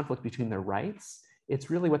as a conflict between their rights. It's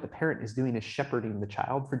really what the parent is doing is shepherding the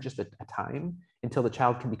child for just a time until the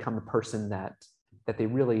child can become the person that they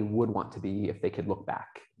really would want to be if they could look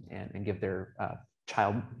back and give their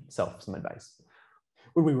child self some advice.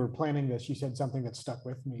 When we were planning this, you said something that stuck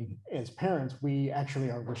with me. As parents, we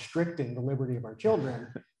actually are restricting the liberty of our children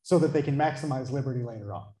so that they can maximize liberty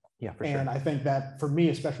later on. Yeah, for sure. And I think that, for me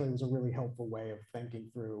especially, was a really helpful way of thinking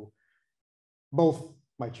through both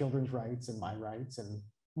my children's rights and my rights, and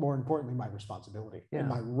more importantly, my responsibility and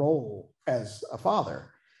my role as a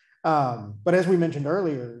father. But as we mentioned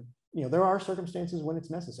earlier, there are circumstances when it's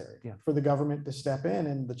necessary for the government to step in,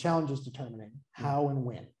 and the challenge is determining how and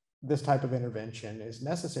when this type of intervention is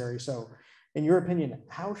necessary. So in your opinion,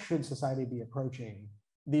 how should society be approaching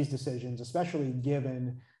these decisions, especially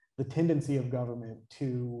given the tendency of government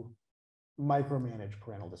to micromanage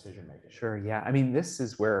parental decision making? Sure, yeah. I mean, this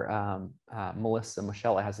is where Melissa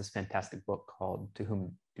Moschella has this fantastic book called To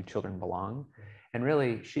Whom Do Children Belong? And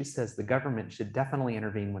really, she says the government should definitely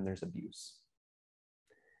intervene when there's abuse.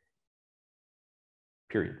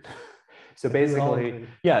 Period. So basically,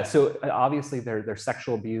 yeah, so obviously there's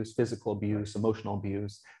sexual abuse, physical abuse, emotional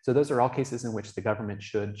abuse. So those are all cases in which the government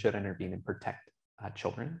should intervene and protect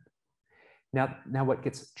children. Now what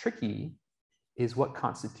gets tricky is what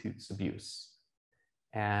constitutes abuse.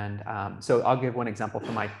 And so I'll give one example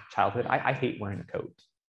from my childhood. I hate wearing a coat.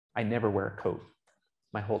 I never wear a coat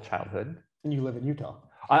my whole childhood. And you live in Utah.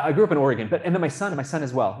 I grew up in Oregon, and then my son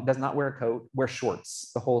as well, does not wear a coat, wears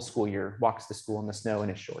shorts the whole school year, walks to school in the snow in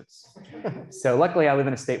his shorts. So luckily I live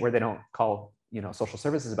in a state where they don't call, social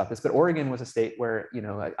services about this, but Oregon was a state where,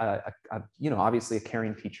 obviously a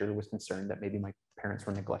caring teacher was concerned that maybe my parents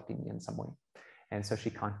were neglecting me in some way. And so she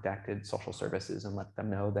contacted social services and let them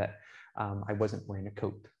know that I wasn't wearing a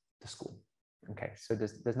coat to school. Okay, so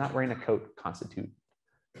does not wearing a coat constitute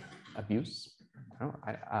abuse?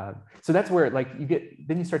 So that's where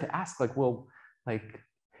then you start to ask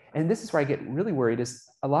and this is where I get really worried, is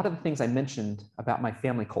a lot of the things I mentioned about my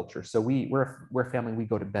family culture. So we're a family, we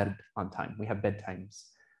go to bed on time. We have bedtimes.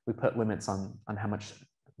 We put limits on how much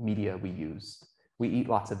media we use. We eat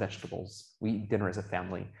lots of vegetables. We eat dinner as a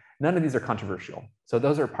family. None of these are controversial. So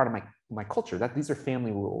those are part of my culture. These are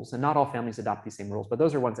family rules, and not all families adopt these same rules, but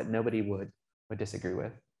those are ones that nobody would disagree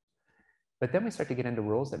with. But then we start to get into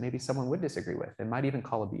rules that maybe someone would disagree with and might even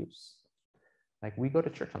call abuse. Like, we go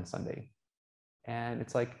to church on Sunday, and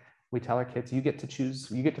it's like we tell our kids, you get to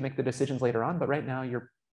choose, you get to make the decisions later on, but right now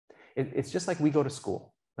it's just like we go to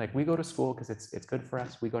school. Like, we go to school because it's good for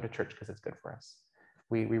us. We go to church because it's good for us.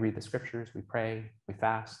 We read the scriptures, we pray, we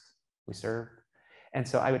fast, we serve. And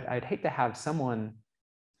so I'd hate to have someone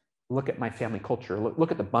look at my family culture,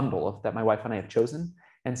 look at the bundle that my wife and I have chosen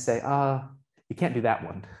and say, you can't do that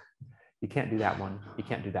one. You can't do that one. You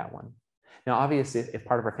can't do that one. Now, obviously, if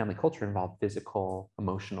part of our family culture involved physical,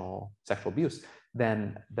 emotional, sexual abuse,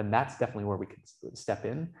 then that's definitely where we could step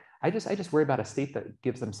in. I just worry about a state that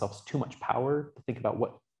gives themselves too much power to think about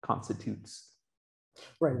what constitutes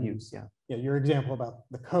abuse. Yeah, your example about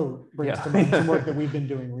the coat brings to mind some work that we've been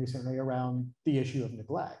doing recently around the issue of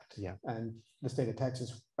neglect. Yeah. And the state of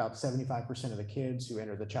Texas, about 75% of the kids who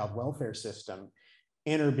enter the child welfare system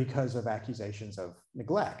enter because of accusations of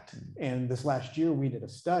neglect. And this last year, we did a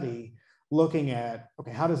study looking at,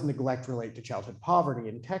 okay, how does neglect relate to childhood poverty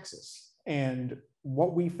in Texas? And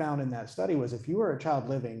what we found in that study was, if you are a child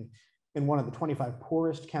living in one of the 25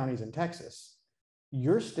 poorest counties in Texas,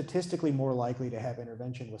 you're statistically more likely to have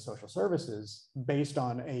intervention with social services based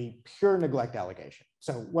on a pure neglect allegation.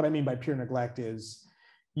 So what I mean by pure neglect is,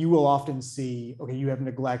 you will often see, okay, you have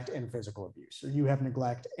neglect and physical abuse, or you have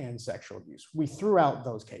neglect and sexual abuse. We threw out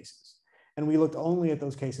those cases, and we looked only at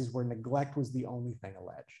those cases where neglect was the only thing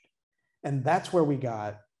alleged. And that's where we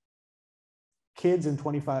got kids in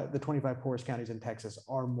the 25 poorest counties in Texas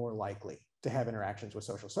are more likely to have interactions with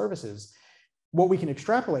social services. What we can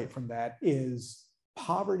extrapolate from that is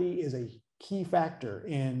poverty is a key factor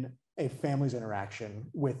in a family's interaction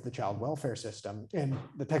with the child welfare system. And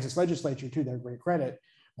the Texas legislature, to their great credit,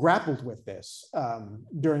 grappled with this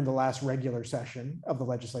during the last regular session of the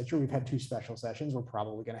legislature. We've had 2 special sessions. We're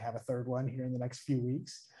probably going to have a 3rd one here in the next few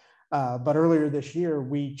weeks. But earlier this year,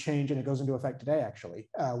 we changed, and it goes into effect today, actually,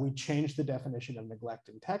 we changed the definition of neglect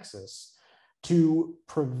in Texas to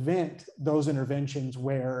prevent those interventions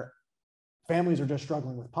where families are just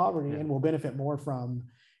struggling with poverty and will benefit more from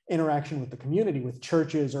interaction with the community, with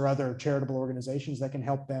churches or other charitable organizations that can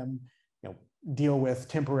help them, deal with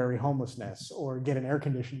temporary homelessness, or get an air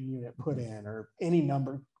conditioning unit put in, or any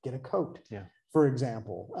number, get a coat, for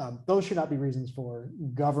example. Those should not be reasons for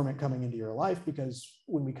government coming into your life, because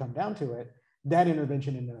when we come down to it, that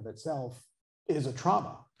intervention in and of itself is a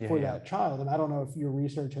trauma for that child. And I don't know if your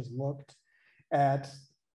research has looked at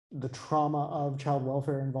the trauma of child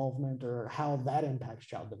welfare involvement, or how that impacts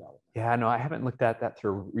child development. Yeah, no, I haven't looked at that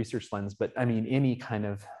through a research lens, but I mean, any kind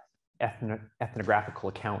of ethnographical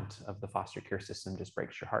account of the foster care system just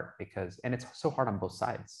breaks your heart, and it's so hard on both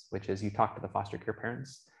sides, which is, you talk to the foster care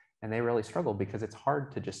parents and they really struggle, because it's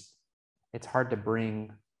hard to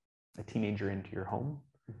bring a teenager into your home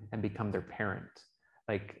and become their parent.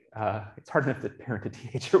 Like, it's hard enough to parent a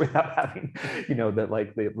teenager without having,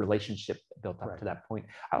 the relationship built up to that point.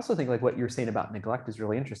 I also think, like, what you're saying about neglect is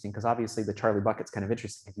really interesting, because obviously the Charlie bucket's kind of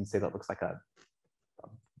interesting, because you say that looks like a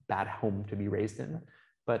bad home to be raised in.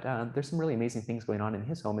 But there's some really amazing things going on in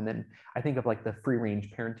his home. And then I think of, like, the free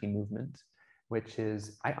range parenting movement, which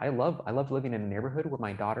is, I love living in a neighborhood where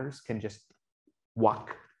my daughters can just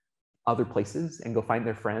walk other places and go find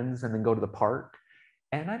their friends and then go to the park.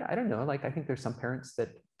 And I don't know, like, I think there's some parents that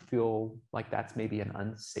feel like that's maybe an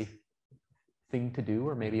unsafe thing to do,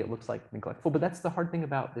 or maybe it looks like neglectful, but that's the hard thing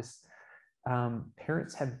about this.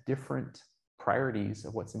 Parents have different priorities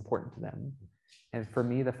of what's important to them. And for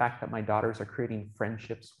me, the fact that my daughters are creating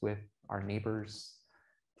friendships with our neighbors,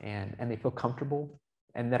 and they feel comfortable,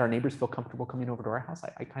 and that our neighbors feel comfortable coming over to our house,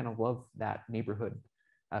 I kind of love that neighborhood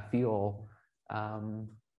feel.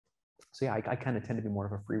 So yeah, I kind of tend to be more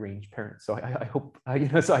of a free range parent. So I hope,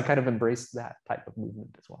 so I kind of embrace that type of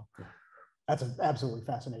movement as well. That's an absolutely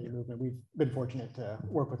fascinating movement. We've been fortunate to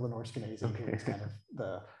work with Lenore Skenazy, who's kind of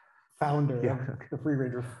the founder of the free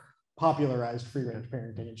range, or popularized free range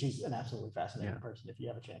parenting. And she's an absolutely fascinating person if you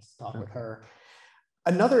have a chance to talk with her.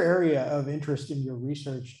 Another area of interest in your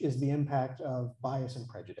research is the impact of bias and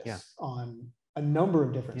prejudice on a number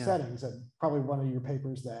of different settings. And probably one of your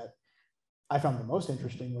papers that I found the most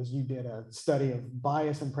interesting was you did a study of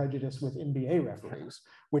bias and prejudice with NBA referees,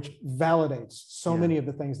 which validates so many of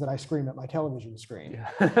the things that I scream at my television screen.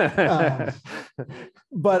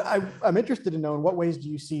 But I'm interested to know, in what ways do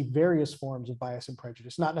you see various forms of bias and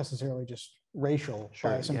prejudice, not necessarily just racial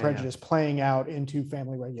bias and prejudice, playing out into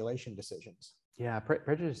family regulation decisions? Yeah,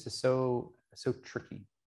 prejudice is so tricky.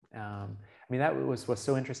 I mean, that was what's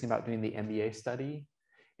so interesting about doing the MBA study,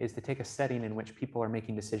 is to take a setting in which people are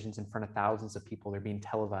making decisions in front of thousands of people. They're being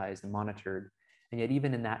televised and monitored. And yet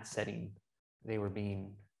even in that setting, they were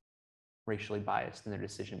being racially biased in their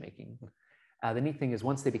decision-making. The neat thing is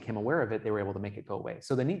once they became aware of it, they were able to make it go away.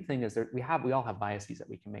 So the neat thing is that we all have biases that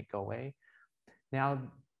we can make go away. Now,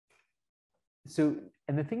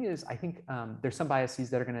 and the thing is, I think there's some biases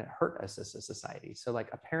that are going to hurt us as a society. So like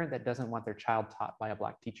a parent that doesn't want their child taught by a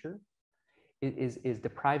Black teacher is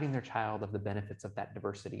depriving their child of the benefits of that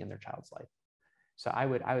diversity in their child's life. So I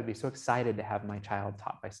would be so excited to have my child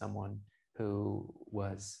taught by someone who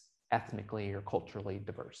was ethnically or culturally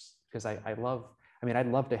diverse, because I'd love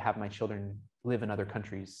to have my children live in other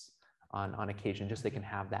countries on occasion, just so they can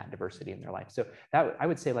have that diversity in their life. So that I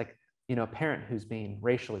would say, like, a parent who's being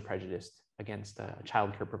racially prejudiced against a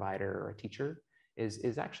childcare provider or a teacher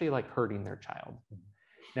is actually like hurting their child.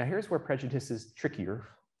 Now, here's where prejudice is trickier.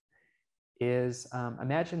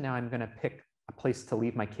 Imagine now I'm going to pick a place to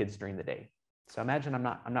leave my kids during the day. So imagine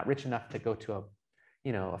I'm not rich enough to go to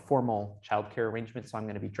a formal childcare arrangement, so I'm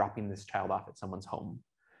going to be dropping this child off at someone's home.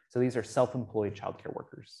 So these are self-employed childcare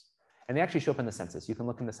workers, and they actually show up in the census. You can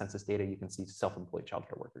look in the census data, you can see self-employed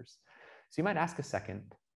childcare workers. So you might ask a second,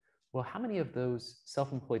 well, how many of those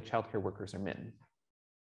self-employed childcare workers are men?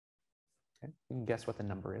 Okay. You can guess what the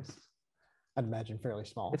number is. I'd imagine fairly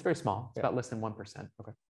small. It's very small. It's about less than 1%.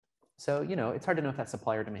 Okay. So, it's hard to know if that's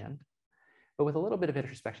supply or demand. But with a little bit of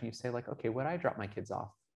introspection, you say, like, okay, would I drop my kids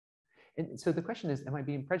off? And so the question is, am I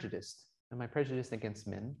being prejudiced? Am I prejudiced against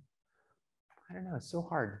men? I don't know. It's so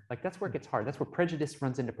hard. Like, that's where it gets hard. That's where prejudice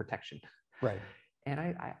runs into protection. Right. And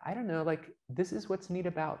I don't know, like, this is what's neat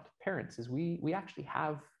about parents, is we actually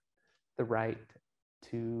have the right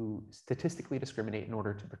to statistically discriminate in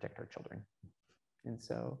order to protect our children. And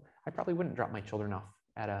so I probably wouldn't drop my children off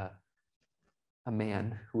at a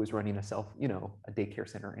man who was running a daycare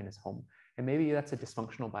center in his home. And maybe that's a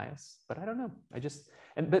dysfunctional bias, but I don't know.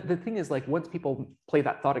 But the thing is, like, once people play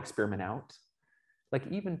that thought experiment out, like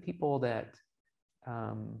even people that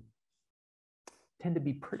tend to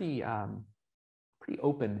be pretty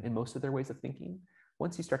open in most of their ways of thinking,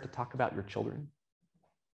 once you start to talk about your children,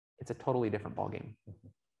 it's a totally different ballgame.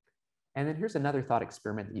 And then here's another thought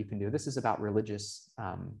experiment that you can do. This is about religious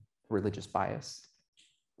bias.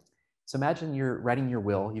 So imagine you're writing your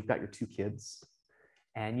will, you've got your 2 kids,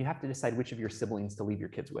 and you have to decide which of your siblings to leave your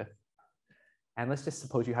kids with. And let's just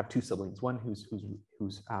suppose you have 2 siblings, one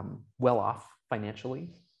who's well off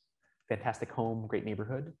financially, fantastic home, great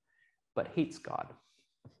neighborhood, but hates God.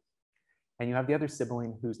 And you have the other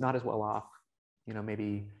sibling who's not as well off,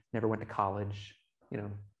 maybe never went to college,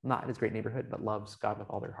 not as great neighborhood, but loves God with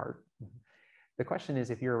all their heart. The question is,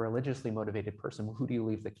 if you're a religiously motivated person, who do you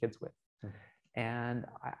leave the kids with? And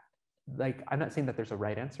I'm not saying that there's a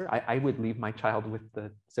right answer. I would leave my child with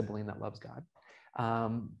the sibling that loves God.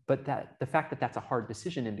 But the fact that that's a hard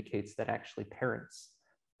decision indicates that actually parents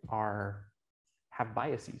have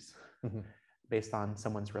biases based on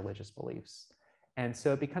someone's religious beliefs. And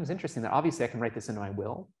so it becomes interesting that obviously I can write this into my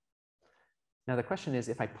will. Now the question is,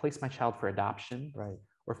 if I place my child for adoption, right,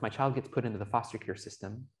 or if my child gets put into the foster care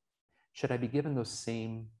system, should I be given those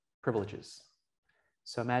same privileges?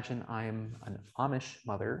 So imagine I'm an Amish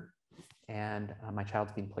mother and my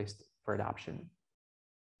child's being placed for adoption.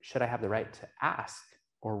 Should I have the right to ask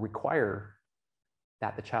or require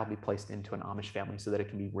that the child be placed into an Amish family so that it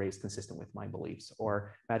can be raised consistent with my beliefs?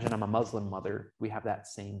 Or imagine I'm a Muslim mother, we have that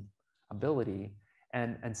same ability.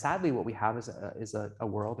 And sadly, what we have is a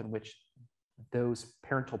world in which those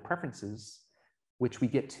parental preferences, which we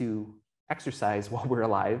get to exercise while we're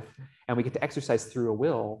alive, and we get to exercise through a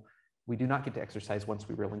will, we do not get to exercise once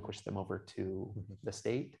we relinquish them over to the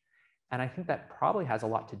state. And I think that probably has a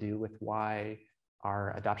lot to do with why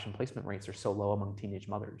our adoption placement rates are so low among teenage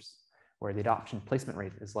mothers, where the adoption placement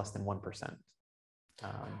rate is less than 1%.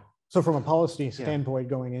 So from a policy standpoint,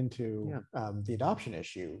 going into the adoption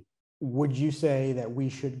issue, would you say that we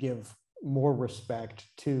should give more respect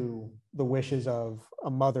to the wishes of a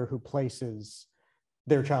mother who places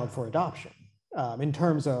their child for adoption in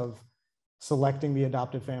terms of selecting the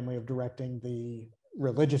adoptive family, of directing the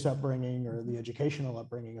religious upbringing or the educational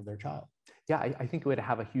upbringing of their child? Yeah, I think it would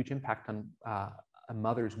have a huge impact on a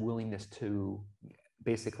mother's willingness to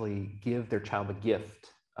basically give their child a gift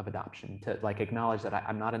of adoption, to like acknowledge that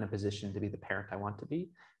I'm not in a position to be the parent I want to be,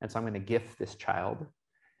 and so I'm going to gift this child.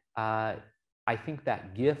 I think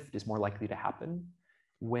that gift is more likely to happen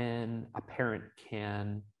when a parent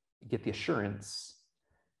can get the assurance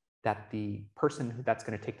that the person that's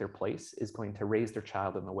going to take their place is going to raise their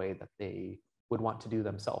child in the way that they would want to do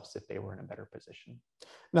themselves if they were in a better position.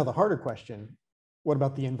 Now, the harder question What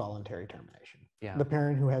about the involuntary termination? Yeah. The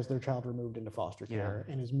parent who has their child removed into foster care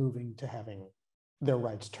and is moving to having their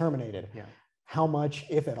rights terminated. Yeah. How much,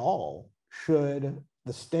 if at all, should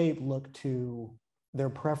the state look to their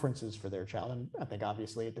preferences for their child? And I think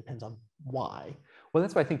obviously it depends on why. Well,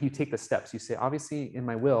 that's why I think you take the steps. You say, obviously, in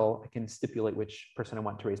my will, I can stipulate which person I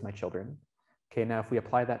want to raise my children. Okay, now if we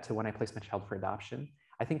apply that to when I place my child for adoption,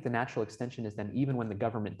 I think the natural extension is then even when the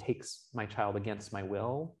government takes my child against my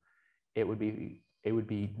will, it would be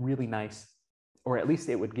really nice, or at least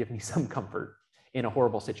it would give me some comfort in a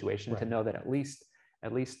horrible situation to know that at least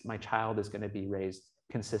my child is going to be raised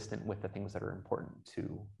consistent with the things that are important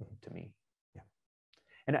to me. Yeah.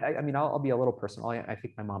 And I mean, I'll be a little personal. I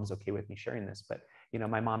think my mom's okay with me sharing this, but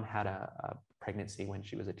my mom had a pregnancy when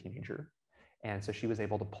she was a teenager. And so she was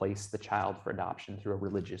able to place the child for adoption through a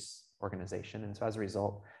religious organization. And so as a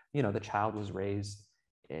result, the child was raised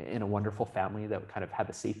in a wonderful family that kind of had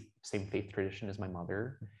the same faith tradition as my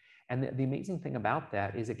mother. And the amazing thing about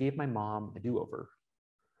that is it gave my mom a do-over.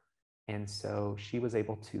 And so she was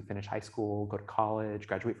able to finish high school, go to college,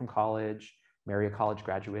 graduate from college, marry a college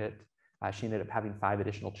graduate. She ended up having 5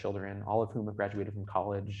 additional children, all of whom have graduated from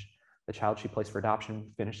college. The child she placed for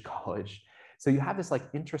adoption finished college. So you have this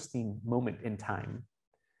interesting moment in time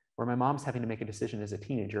where my mom's having to make a decision as a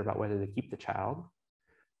teenager about whether to keep the child.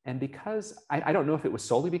 And because, I don't know if it was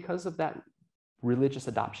solely because of that religious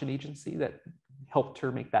adoption agency that helped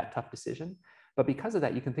her make that tough decision, but because of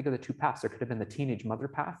that, you can think of the 2 paths. There could have been the teenage mother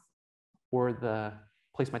path or the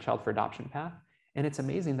place my child for adoption path. And it's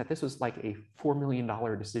amazing that this was like a $4 million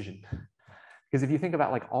decision. Because if you think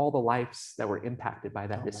about all the lives that were impacted by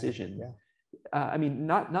that decision, I mean,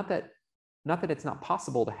 not that it's not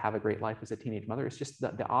possible to have a great life as a teenage mother. It's just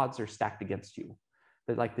that the odds are stacked against you.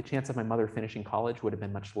 That the chance of my mother finishing college would have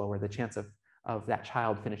been much lower. The chance of that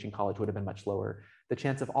child finishing college would have been much lower. The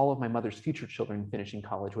chance of all of my mother's future children finishing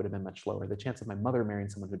college would have been much lower. The chance of my mother marrying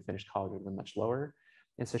someone who had finished college would have been much lower.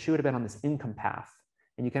 And so she would have been on this income path.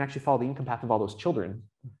 And you can actually follow the income path of all those children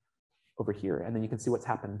over here. And then you can see what's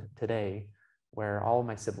happened today, where all of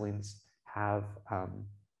my siblings have,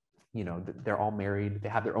 they're all married. They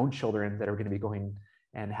have their own children that are going to be going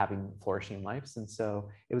and having flourishing lives. And so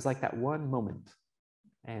it was like that one moment.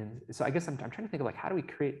 And so I guess I'm trying to think of how do we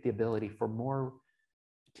create the ability for more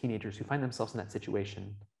teenagers who find themselves in that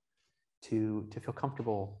situation to feel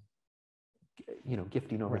comfortable,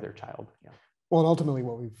 gifting over their child. Yeah. Well, and ultimately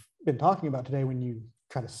what we've been talking about today, when you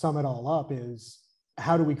try to sum it all up, is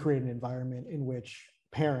how do we create an environment in which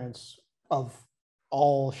parents of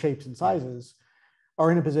all shapes and sizes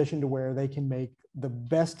are in a position to where they can make the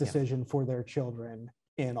best decision for their children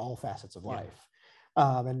in all facets of life.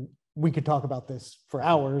 And we could talk about this for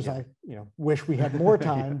hours. I wish we had more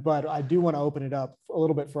time, but I do want to open it up a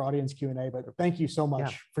little bit for audience Q&A. But thank you so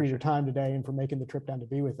much for your time today and for making the trip down to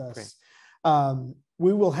be with us.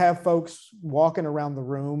 We will have folks walking around the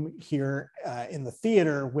room here in the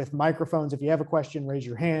theater with microphones. If you have a question, raise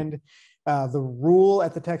your hand. The rule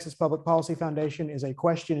at the Texas Public Policy Foundation is a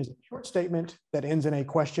question is a short statement that ends in a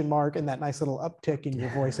question mark and that nice little uptick in your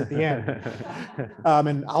voice at the end.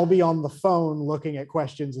 And I'll be on the phone looking at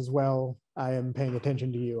questions as well. I am paying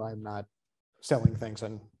attention to you. I'm not selling things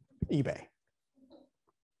on eBay. I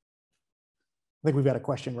think we've got a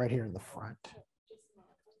question right here in the front.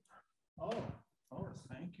 Oh,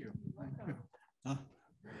 thank you.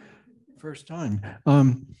 First time.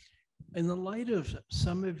 In the light of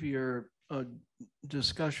some of your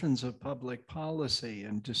discussions of public policy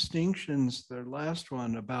and distinctions, the last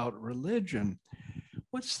one about religion,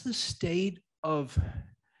 what's the state of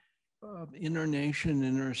internation,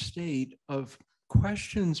 interstate of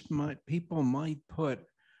questions people might put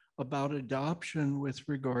about adoption with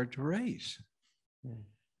regard to race?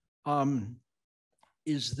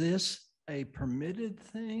 Is this a permitted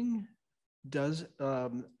thing? Should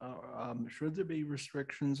there be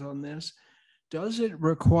restrictions on this? Does it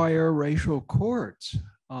require racial courts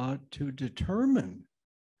to determine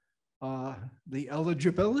the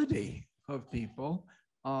eligibility of people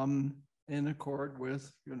in accord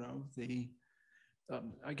with,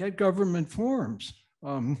 I get government forms.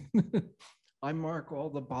 I mark all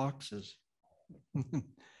the boxes.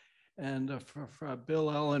 And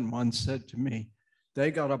Bill Allen once said to me, they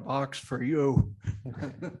got a box for you.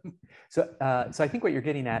 So I think what you're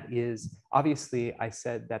getting at is, obviously, I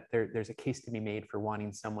said that there's a case to be made for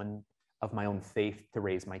wanting someone of my own faith to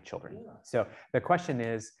raise my children. Yeah. So the question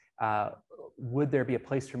is, would there be a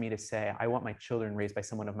place for me to say, I want my children raised by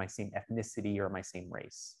someone of my same ethnicity or my same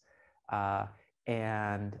race?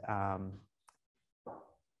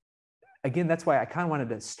 Again, that's why I kind of wanted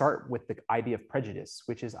to start with the idea of prejudice,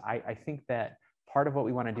 which is I think that part of what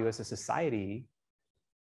we want to do as a society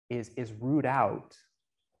is root out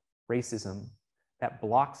racism that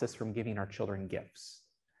blocks us from giving our children gifts,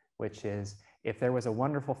 which is if there was a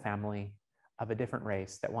wonderful family of a different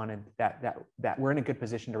race that wanted that we're in a good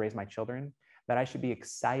position to raise my children, that I should be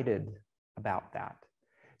excited about that.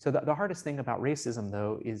 So the hardest thing about racism,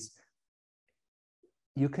 though, is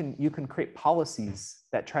you can create policies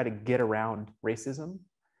that try to get around racism,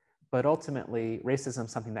 but ultimately racism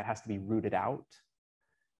is something that has to be rooted out.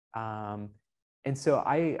 And so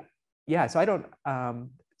I don't.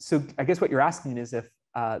 So I guess what you're asking is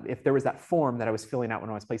if there was that form that I was filling out when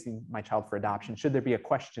I was placing my child for adoption, should there be a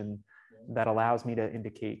question that allows me to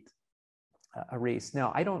indicate a race?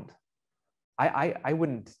 Now, I don't. I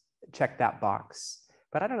wouldn't check that box,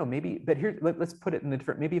 but I don't know. Maybe. But here, let's put it in a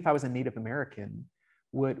different. Maybe if I was a Native American,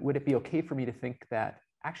 would it be okay for me to think that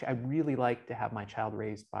actually I really like to have my child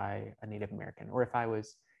raised by a Native American, or if I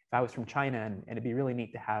was from China and it'd be really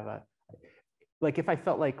neat to have like if I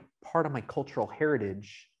felt like part of my cultural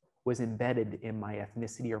heritage was embedded in my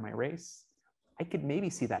ethnicity or my race, I could maybe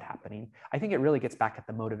see that happening. I think it really gets back at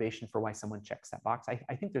the motivation for why someone checks that box.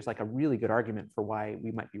 I think there's like a really good argument for why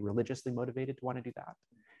we might be religiously motivated to want to do that.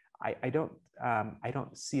 I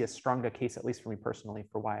don't see a stronger case, at least for me personally,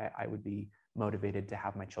 for why I would be motivated to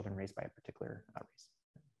have my children raised by a particular race.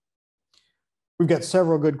 We've got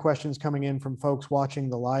several good questions coming in from folks watching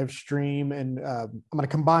the live stream, and I'm going to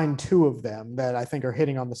combine two of them that I think are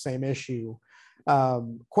hitting on the same issue.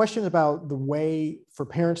 Questions about the way for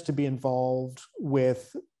parents to be involved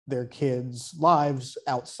with their kids' lives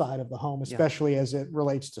outside of the home, especially as it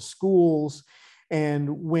relates to schools, and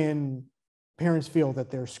when parents feel that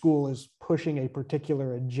their school is pushing a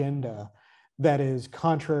particular agenda that is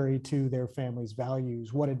contrary to their family's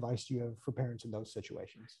values. What advice do you have for parents in those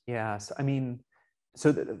situations? Yeah, so I mean,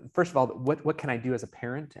 first of all, what can I do as a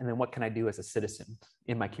parent, and then what can I do as a citizen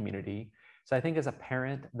in my community? So I think as a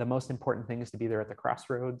parent, the most important thing is to be there at the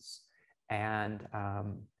crossroads. And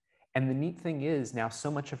the neat thing is now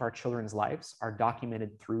so much of our children's lives are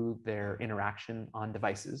documented through their interaction on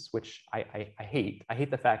devices, which I hate. I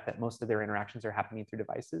hate the fact that most of their interactions are happening through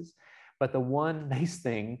devices. But the one nice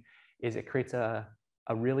thing is it creates a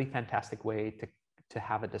really fantastic way to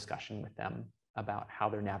have a discussion with them about how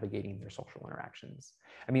they're navigating their social interactions.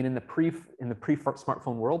 I mean, in the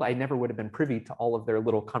pre-smartphone world, I never would have been privy to all of their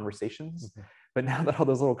little conversations. Mm-hmm. But now that all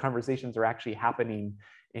those little conversations are actually happening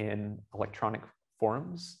in electronic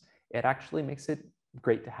forums, it actually makes it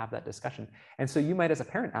great to have that discussion. And so you might, as a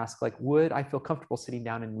parent, ask, like, would I feel comfortable sitting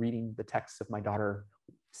down and reading the text of my daughter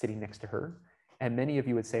sitting next to her? And many of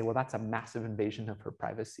you would say, well, that's a massive invasion of her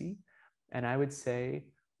privacy. And I would say,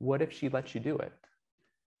 what if she lets you do it?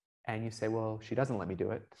 And you say, well, she doesn't let me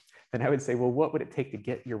do it. Then I would say, well, what would it take to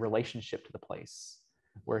get your relationship to the place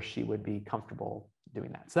where she would be comfortable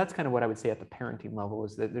doing that? So that's kind of what I would say at the parenting level,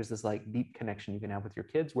 is that there's this like deep connection you can have with your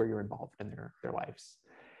kids where you're involved in their lives.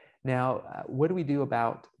 Now, what do we do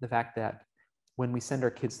about the fact that when we send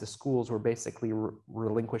our kids to schools, we're basically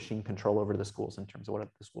relinquishing control over the schools in terms of what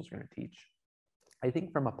the schools are going to teach? I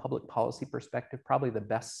think from a public policy perspective, probably the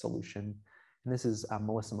best solution, and this is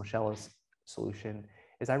Melissa Moschella's solution,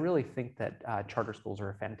 is I really think that charter schools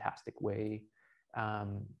are a fantastic way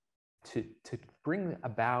to bring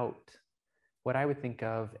about what I would think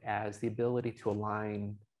of as the ability to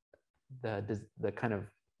align the kind of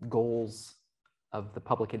goals of the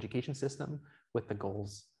public education system with the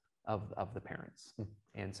goals of the parents.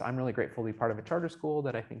 And so I'm really grateful to be part of a charter school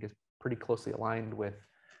that I think is pretty closely aligned with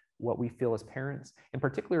what we feel as parents. In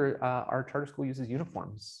particular, our charter school uses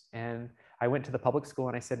uniforms. And I went to the public school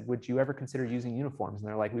and I said, would you ever consider using uniforms? And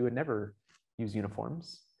they're like, we would never use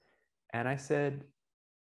uniforms. And I said,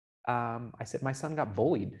 my son got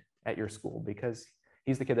bullied at your school because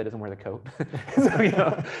he's the kid that doesn't wear the coat.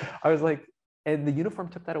 So, I was like, and the uniform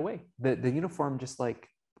took that away. The uniform just like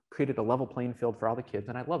created a level playing field for all the kids.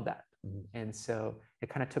 And I love that. Mm-hmm. And so it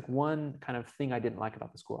kind of took one kind of thing I didn't like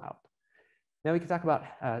about the school out. Now we can talk about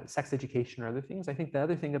sex education or other things. I think the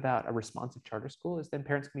other thing about a responsive charter school is then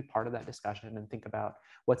parents can be part of that discussion and think about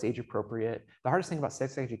what's age appropriate. The hardest thing about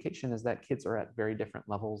sex education is that kids are at very different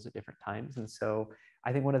levels at different times. And so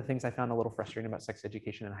I think one of the things I found a little frustrating about sex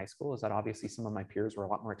education in high school is that obviously some of my peers were a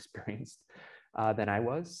lot more experienced than I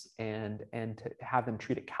was. And to have them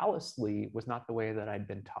treat it callously was not the way that I'd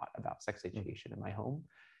been taught about sex education in my home.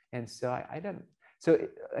 And so I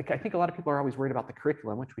think a lot of people are always worried about the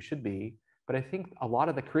curriculum, which we should be. But I think a lot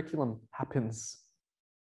of the curriculum happens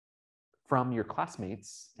from your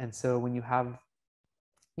classmates. And so when you have,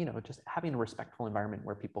 just having a respectful environment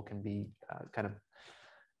where people can be kind of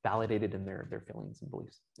validated in their feelings and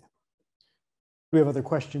beliefs. Yeah. We have other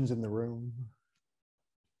questions in the room.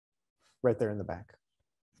 Right there in the back.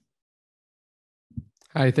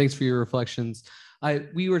 Hi, thanks for your reflections.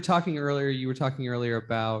 We were talking earlier, you were talking earlier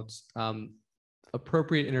about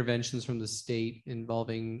appropriate interventions from the state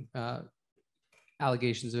involving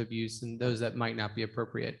allegations of abuse and those that might not be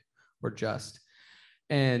appropriate or just.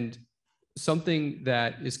 And something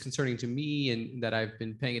that is concerning to me and that I've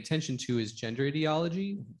been paying attention to is gender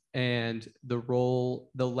ideology and the role,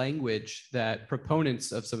 the language that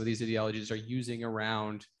proponents of some of these ideologies are using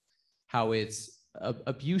around how it's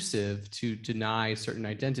abusive to deny certain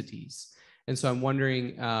identities. And so I'm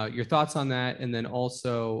wondering your thoughts on that. And then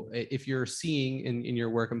also if you're seeing in your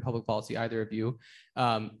work in public policy, either of you,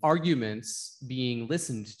 arguments being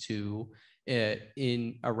listened to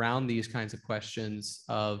in around these kinds of questions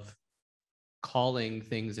of calling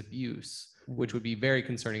things abuse, which would be very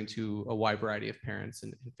concerning to a wide variety of parents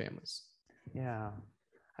and families. Yeah,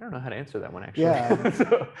 I don't know how to answer that one actually.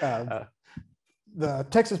 Yeah. The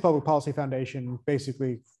Texas Public Policy Foundation,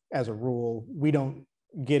 basically, as a rule, we don't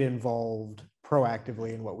get involved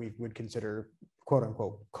proactively in what we would consider quote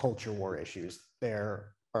unquote culture war issues. There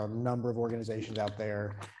are a number of organizations out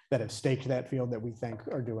there that have staked that field that we think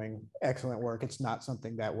are doing excellent work. It's not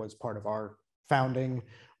something that was part of our founding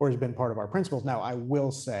or has been part of our principles. Now, I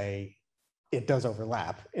will say it does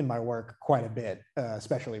overlap in my work quite a bit,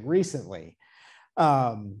 especially recently.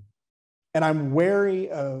 And I'm wary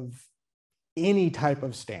of any type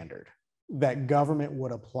of standard that government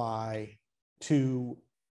would apply to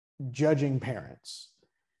judging parents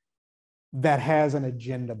that has an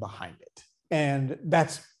agenda behind it. And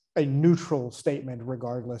that's a neutral statement,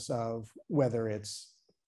 regardless of whether it's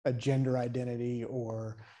a gender identity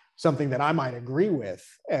or something that I might agree with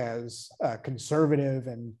as a conservative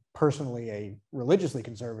and personally a religiously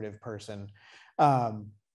conservative person.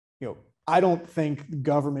 I don't think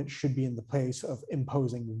government should be in the place of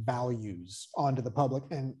imposing values onto the public.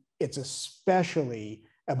 And it's especially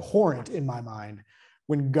abhorrent in my mind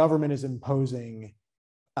when government is imposing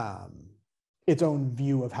its own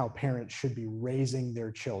view of how parents should be raising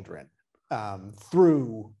their children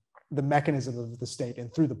through the mechanism of the state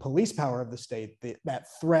and through the police power of the state, that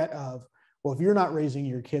threat of, well, if you're not raising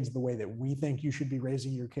your kids the way that we think you should be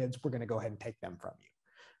raising your kids, we're going to go ahead and take them from you,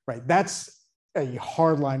 right? That's a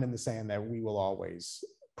hard line in the sand that we will always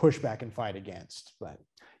push back and fight against. But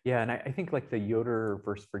yeah, and I think like the Yoder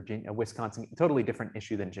versus Virginia, Wisconsin, totally different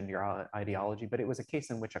issue than gender ideology, but it was a case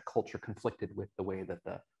in which a culture conflicted with the way that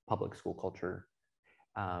the public school culture.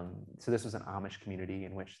 So this was an Amish community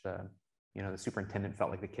in which the superintendent felt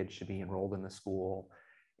like the kids should be enrolled in the school.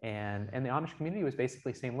 And the Amish community was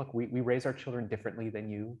basically saying, look, we raise our children differently than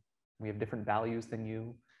you. We have different values than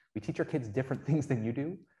you. We teach our kids different things than you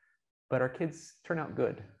do, but our kids turn out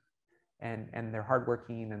good. And they're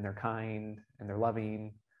hardworking and they're kind and they're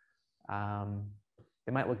loving.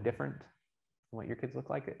 They might look different than what your kids look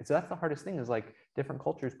like. So that's the hardest thing, is like different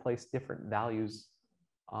cultures place different values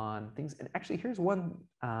on things. And actually, here's one,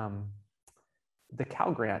 the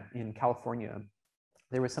Cal Grant in California,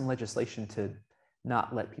 there was some legislation to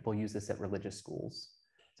not let people use this at religious schools.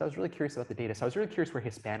 So I was really curious about the data. So I was really curious where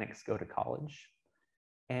Hispanics go to college.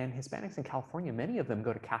 And Hispanics in California, many of them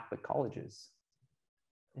go to Catholic colleges.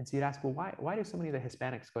 And so you'd ask, well, why do so many of the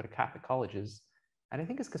Hispanics go to Catholic colleges? And I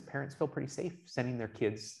think it's because parents feel pretty safe sending their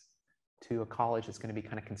kids to a college that's going to be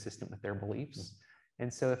kind of consistent with their beliefs.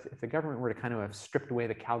 And so if the government were to kind of have stripped away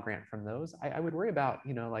the Cal Grant from those, I would worry about,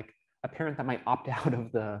 like a parent that might opt out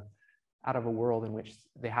of a world in which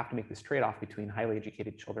they have to make this trade-off between highly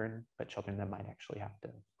educated children, but children that might actually have to,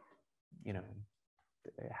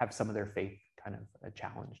 have some of their faith kind of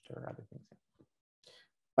challenged or other things.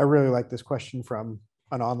 I really like this question from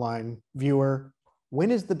an online viewer. When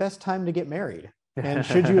is the best time to get married? And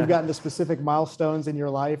should you have gotten to specific milestones in your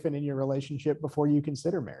life and in your relationship before you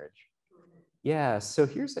consider marriage? Yeah, so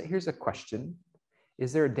here's a question.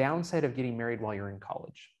 Is there a downside of getting married while you're in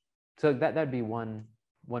college? So that'd be one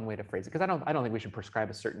way to phrase it, because I don't think we should prescribe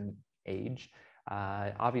a certain age.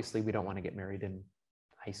 Obviously, we don't want to get married in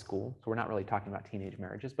high school, so we're not really talking about teenage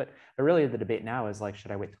marriages. But really, the debate now is like,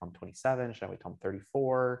 should I wait till I'm 27? Should I wait till I'm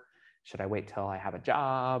 34? Should I wait till I have a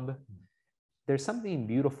job? There's something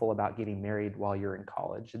beautiful about getting married while you're in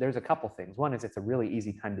college. There's a couple things. One is it's a really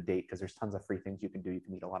easy time to date because there's tons of free things you can do. You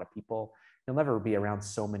can meet a lot of people. You'll never be around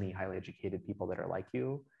so many highly educated people that are like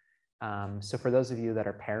you. So for those of you that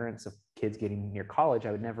are parents of kids getting near college,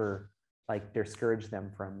 I would never discourage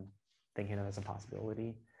them from thinking of it as a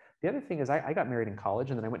possibility. The other thing is I got married in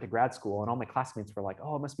college and then I went to grad school and all my classmates were like,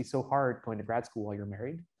 oh, it must be so hard going to grad school while you're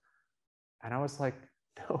married. And I was like,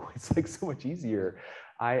 no, it's like so much easier.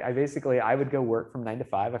 I would go work from 9 to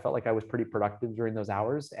 5. I felt like I was pretty productive during those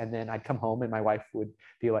hours. And then I'd come home and my wife would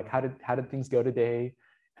be like, how did things go today?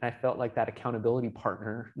 And I felt like that accountability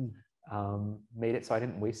partner made it so I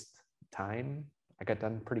didn't waste time. I got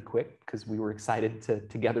done pretty quick because we were excited to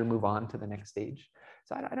together move on to the next stage.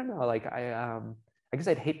 So I don't know, like I guess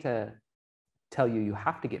I'd hate to tell you you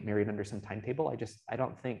have to get married under some timetable. I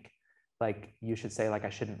don't think like you should say like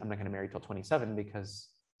I'm not going to marry till 27, because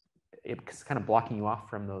it's kind of blocking you off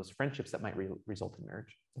from those friendships that might result in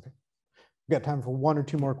marriage. Okay. We've got time for one or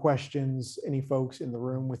two more questions. Any folks in the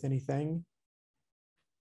room with anything?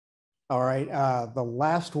 All right, the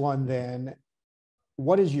last one then.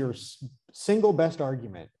 What is your single best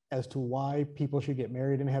argument as to why people should get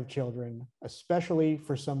married and have children, especially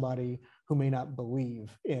for somebody who may not believe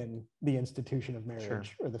in the institution of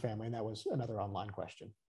marriage or the family? And that was another online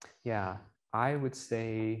question. Yeah, I would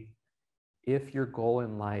say if your goal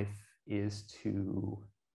in life is to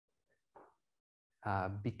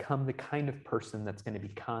become the kind of person that's going to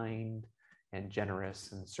be kind and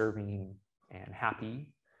generous and serving and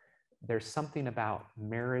happy, there's something about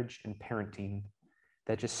marriage and parenting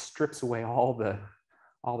that just strips away all the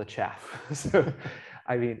chaff. So,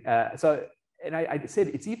 I mean, and I said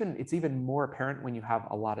it's even more apparent when you have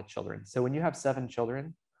a lot of children. So when you have 7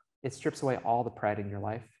 children, it strips away all the pride in your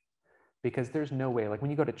life, because there's no way, like when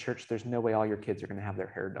you go to church, there's no way all your kids are going to have their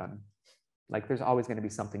hair done. Like there's always going to be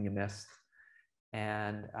something you missed,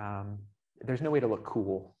 and there's no way to look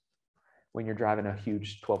cool when you're driving a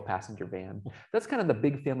huge 12-passenger van. That's kind of the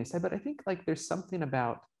big family side, but I think like there's something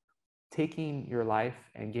about taking your life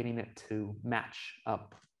and getting it to match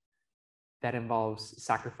up that involves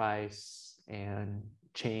sacrifice and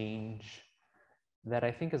change, that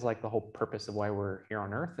I think is like the whole purpose of why we're here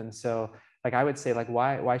on earth. And so like I would say like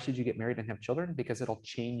why should you get married and have children? Because it'll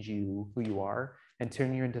change you, who you are, and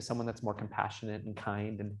turn you into someone that's more compassionate and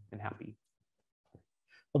kind and happy.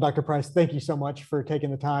 Well, Dr. Price, thank you so much for taking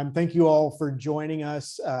the time. Thank you all for joining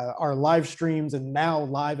us. Our live streams and now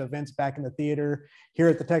live events back in the theater here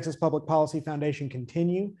at the Texas Public Policy Foundation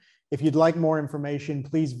continue. If you'd like more information,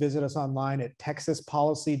 please visit us online at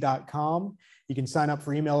texaspolicy.com. You can sign up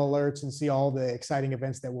for email alerts and see all the exciting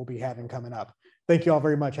events that we'll be having coming up. Thank you all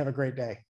very much. Have a great day.